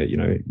documenting it.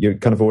 You're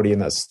kind of already in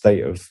that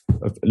state of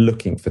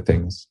looking for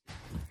things.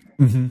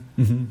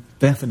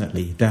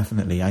 Definitely.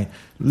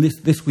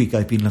 This week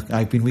I've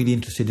been really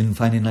interested in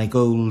finding like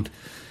old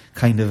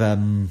kind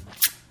of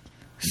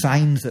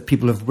signs that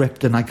people have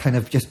ripped, and I kind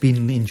of just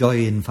been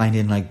enjoying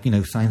finding like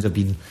signs have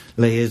been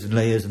layers and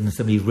layers, and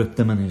somebody's ripped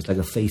them, and it's like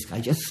a face.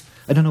 I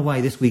don't know why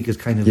this week has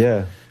kind of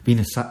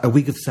been a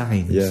week of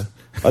signs. Yeah,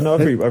 I know.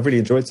 I've really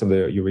enjoyed some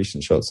of your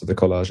recent shots of the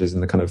collages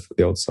and the kind of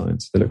the old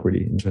signs. They look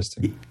really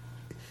interesting.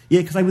 Yeah,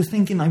 because I was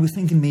thinking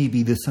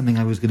maybe there's something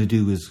I was going to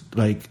do is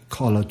like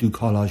do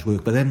collage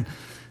work, but then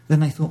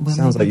I thought, well,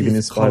 sounds like you've been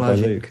inspired by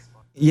Luke.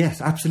 Yes,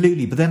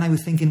 absolutely. But then I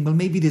was thinking, well,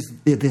 maybe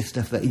there's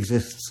stuff that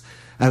exists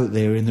out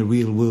there in the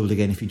real world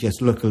again if you just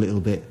look a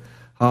little bit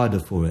harder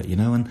for it,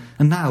 And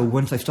now,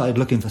 once I've started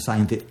looking for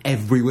signs, it's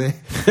everywhere.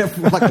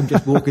 Like I'm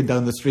just walking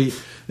down the street,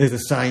 there's a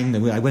sign.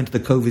 I went to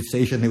the COVID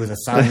station, there was a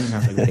sign. And I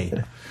was like,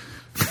 okay.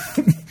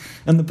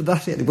 But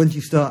that's it. Once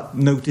you start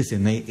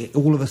noticing,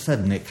 all of a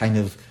sudden,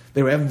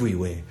 they're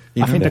everywhere.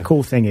 I think the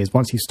cool thing is,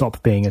 once you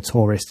stop being a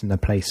tourist in a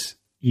place,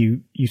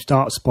 you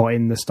start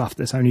spotting the stuff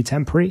that's only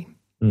temporary.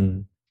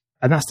 And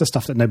that's the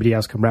stuff that nobody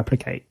else can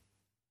replicate,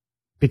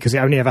 because it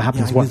only ever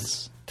happens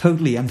once.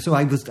 Totally. And so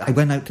I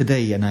went out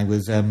today, and I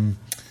was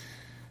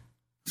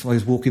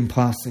walking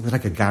past. It was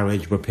like a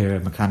garage repair,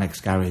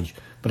 mechanic's garage,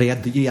 but he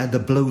had the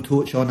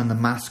blowtorch on and the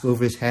mask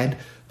over his head,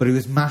 but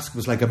his mask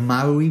was like a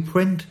Maori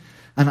print,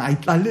 and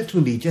I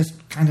literally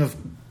just kind of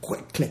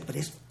quick click, but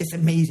it's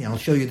amazing. I'll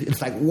show you.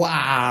 It's like,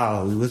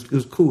 wow, it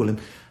was cool.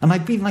 And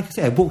I've been, like I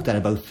say, I walked there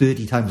about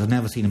 30 times. I've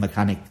never seen a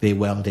mechanic there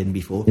welding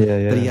before.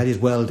 Yeah. But he had his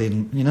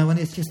welding, and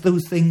it's just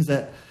those things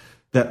that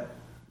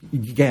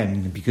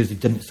again, because you've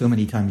done it so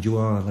many times, you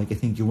are, like, I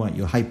think you're right,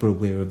 you're hyper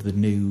aware of the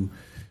new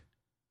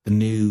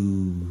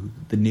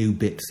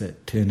bits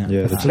that turn up.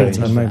 Yeah, the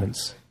fleeting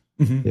moments.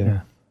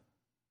 Yeah.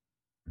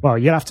 Well,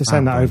 you'll have to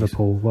send that over,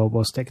 Paul.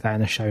 We'll stick that in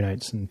the show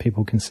notes, and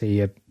people can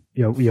see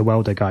your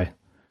welder guy.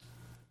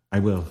 I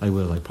will,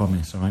 I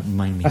promise. All right,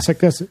 remind me. That's a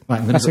good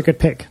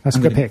pick. That's a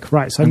good pick.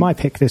 Right, so my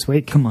pick this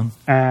week. Come on.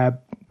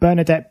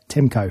 Bernadette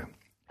Timko.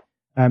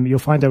 You'll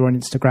find her on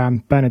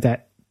Instagram,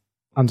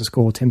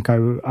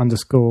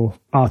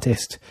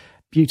 Bernadette_Timko_artist.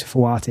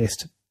 Beautiful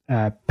artist.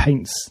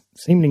 Paints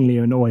seemingly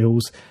in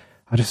oils.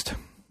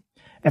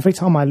 Every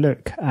time I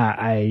look at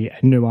a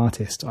new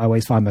artist, I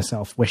always find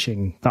myself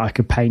wishing that I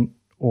could paint,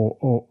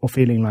 or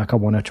feeling like I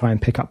want to try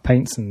and pick up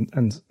paints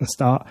and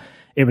start.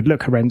 It would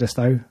look horrendous,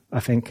 though. I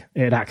think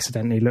it'd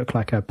accidentally look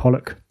like a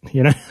Pollock,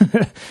 What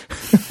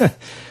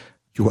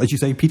did you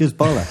say, Peter's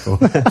bollock?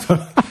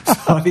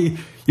 Sorry,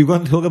 you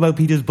want to talk about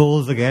Peter's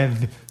balls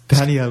again,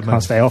 Daniel?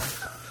 Can't stay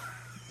off.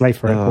 Play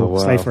for it. Wow.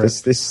 Stay for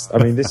it. This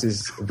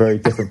is a very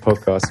different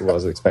podcast to what I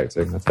was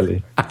expecting, I tell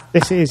you.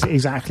 This is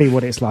exactly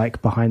what it's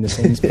like behind the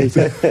scenes,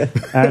 Peter.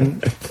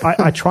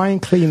 I try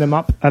and clean them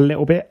up a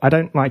little bit. I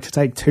don't like to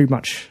take too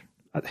much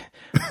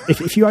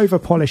if you over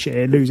polish it,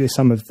 it loses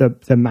some of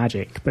the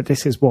magic. But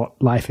this is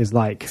what life is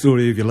like.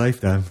 Story of your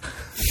life, Dan.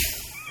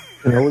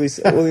 You know, all these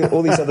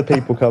other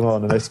people come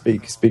on and they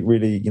speak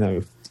really, you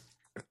know,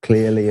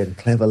 clearly and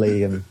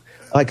cleverly, and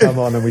I come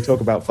on and we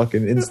talk about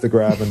fucking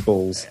Instagram and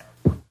balls.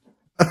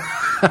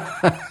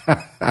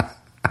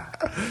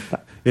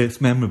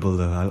 It's memorable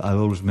though. I'll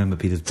always remember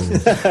Peter's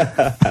balls.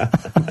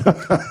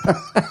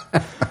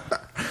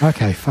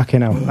 Okay,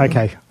 fucking hell.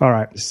 Okay, all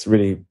right. It's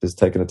really has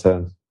taken a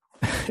turn.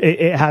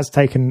 It has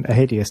taken a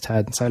hideous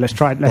turn. So let's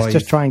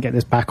just try and get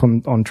this back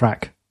on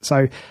track.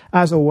 So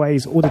as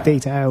always, all the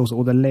details,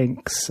 all the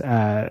links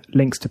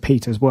to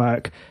Peter's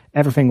work,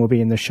 everything will be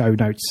in the show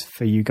notes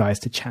for you guys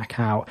to check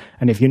out.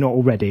 And if you're not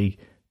already,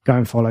 go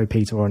and follow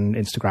Peter on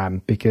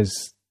Instagram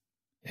because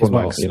his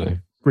work's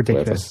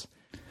ridiculous.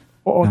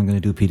 I'm going to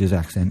do Peter's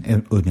accent.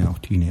 Oh no,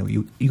 do you know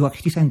you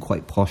actually sound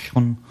quite posh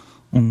on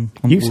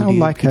you sound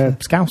like Peter. A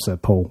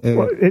Scouser, Paul.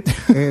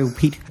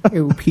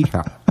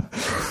 Peter.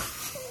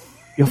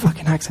 Your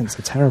fucking accents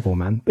are terrible,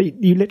 man.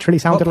 But you literally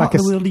sounded like a... What part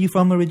of the world are you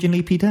from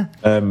originally, Peter?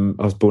 I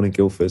was born in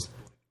Guildford.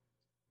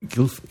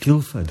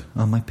 Guildford?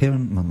 Oh, my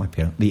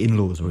parent, the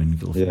in-laws were in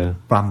Guildford. Yeah.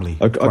 Bramley.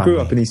 I grew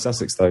up in East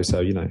Sussex, though, so,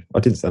 you know, I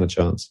didn't stand a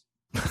chance.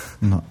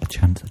 Not a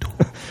chance at all.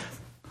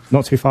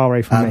 Not too far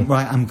away from me.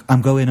 Right,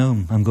 I'm going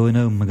home. I'm going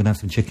to have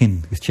some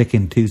chicken. It's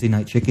Tuesday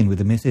night chicken with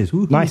the missus.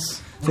 Woo-hoo.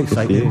 Nice. It's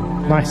exciting.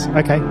 Nice.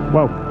 Okay.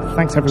 Well,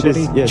 thanks,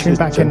 everybody. Tune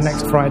back in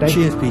next Friday.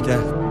 Cheers,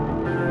 Peter.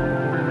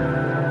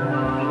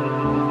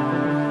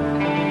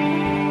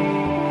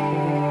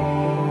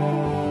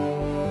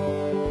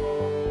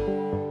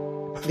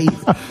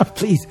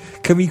 Please,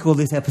 can we call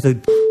this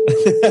episode...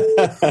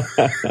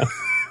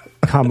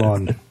 Come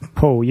on,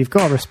 Paul, you've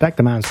got to respect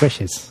the man's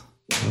wishes.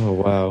 Oh,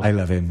 wow. I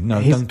love him.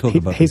 No, don't talk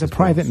about he's a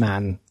private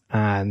man,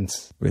 and...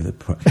 he's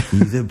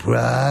a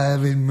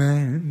private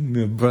man,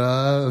 a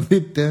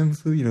private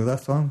dancer. You know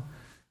that song?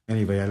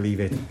 Anyway, I'll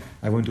leave it.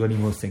 I won't do any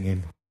more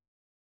singing.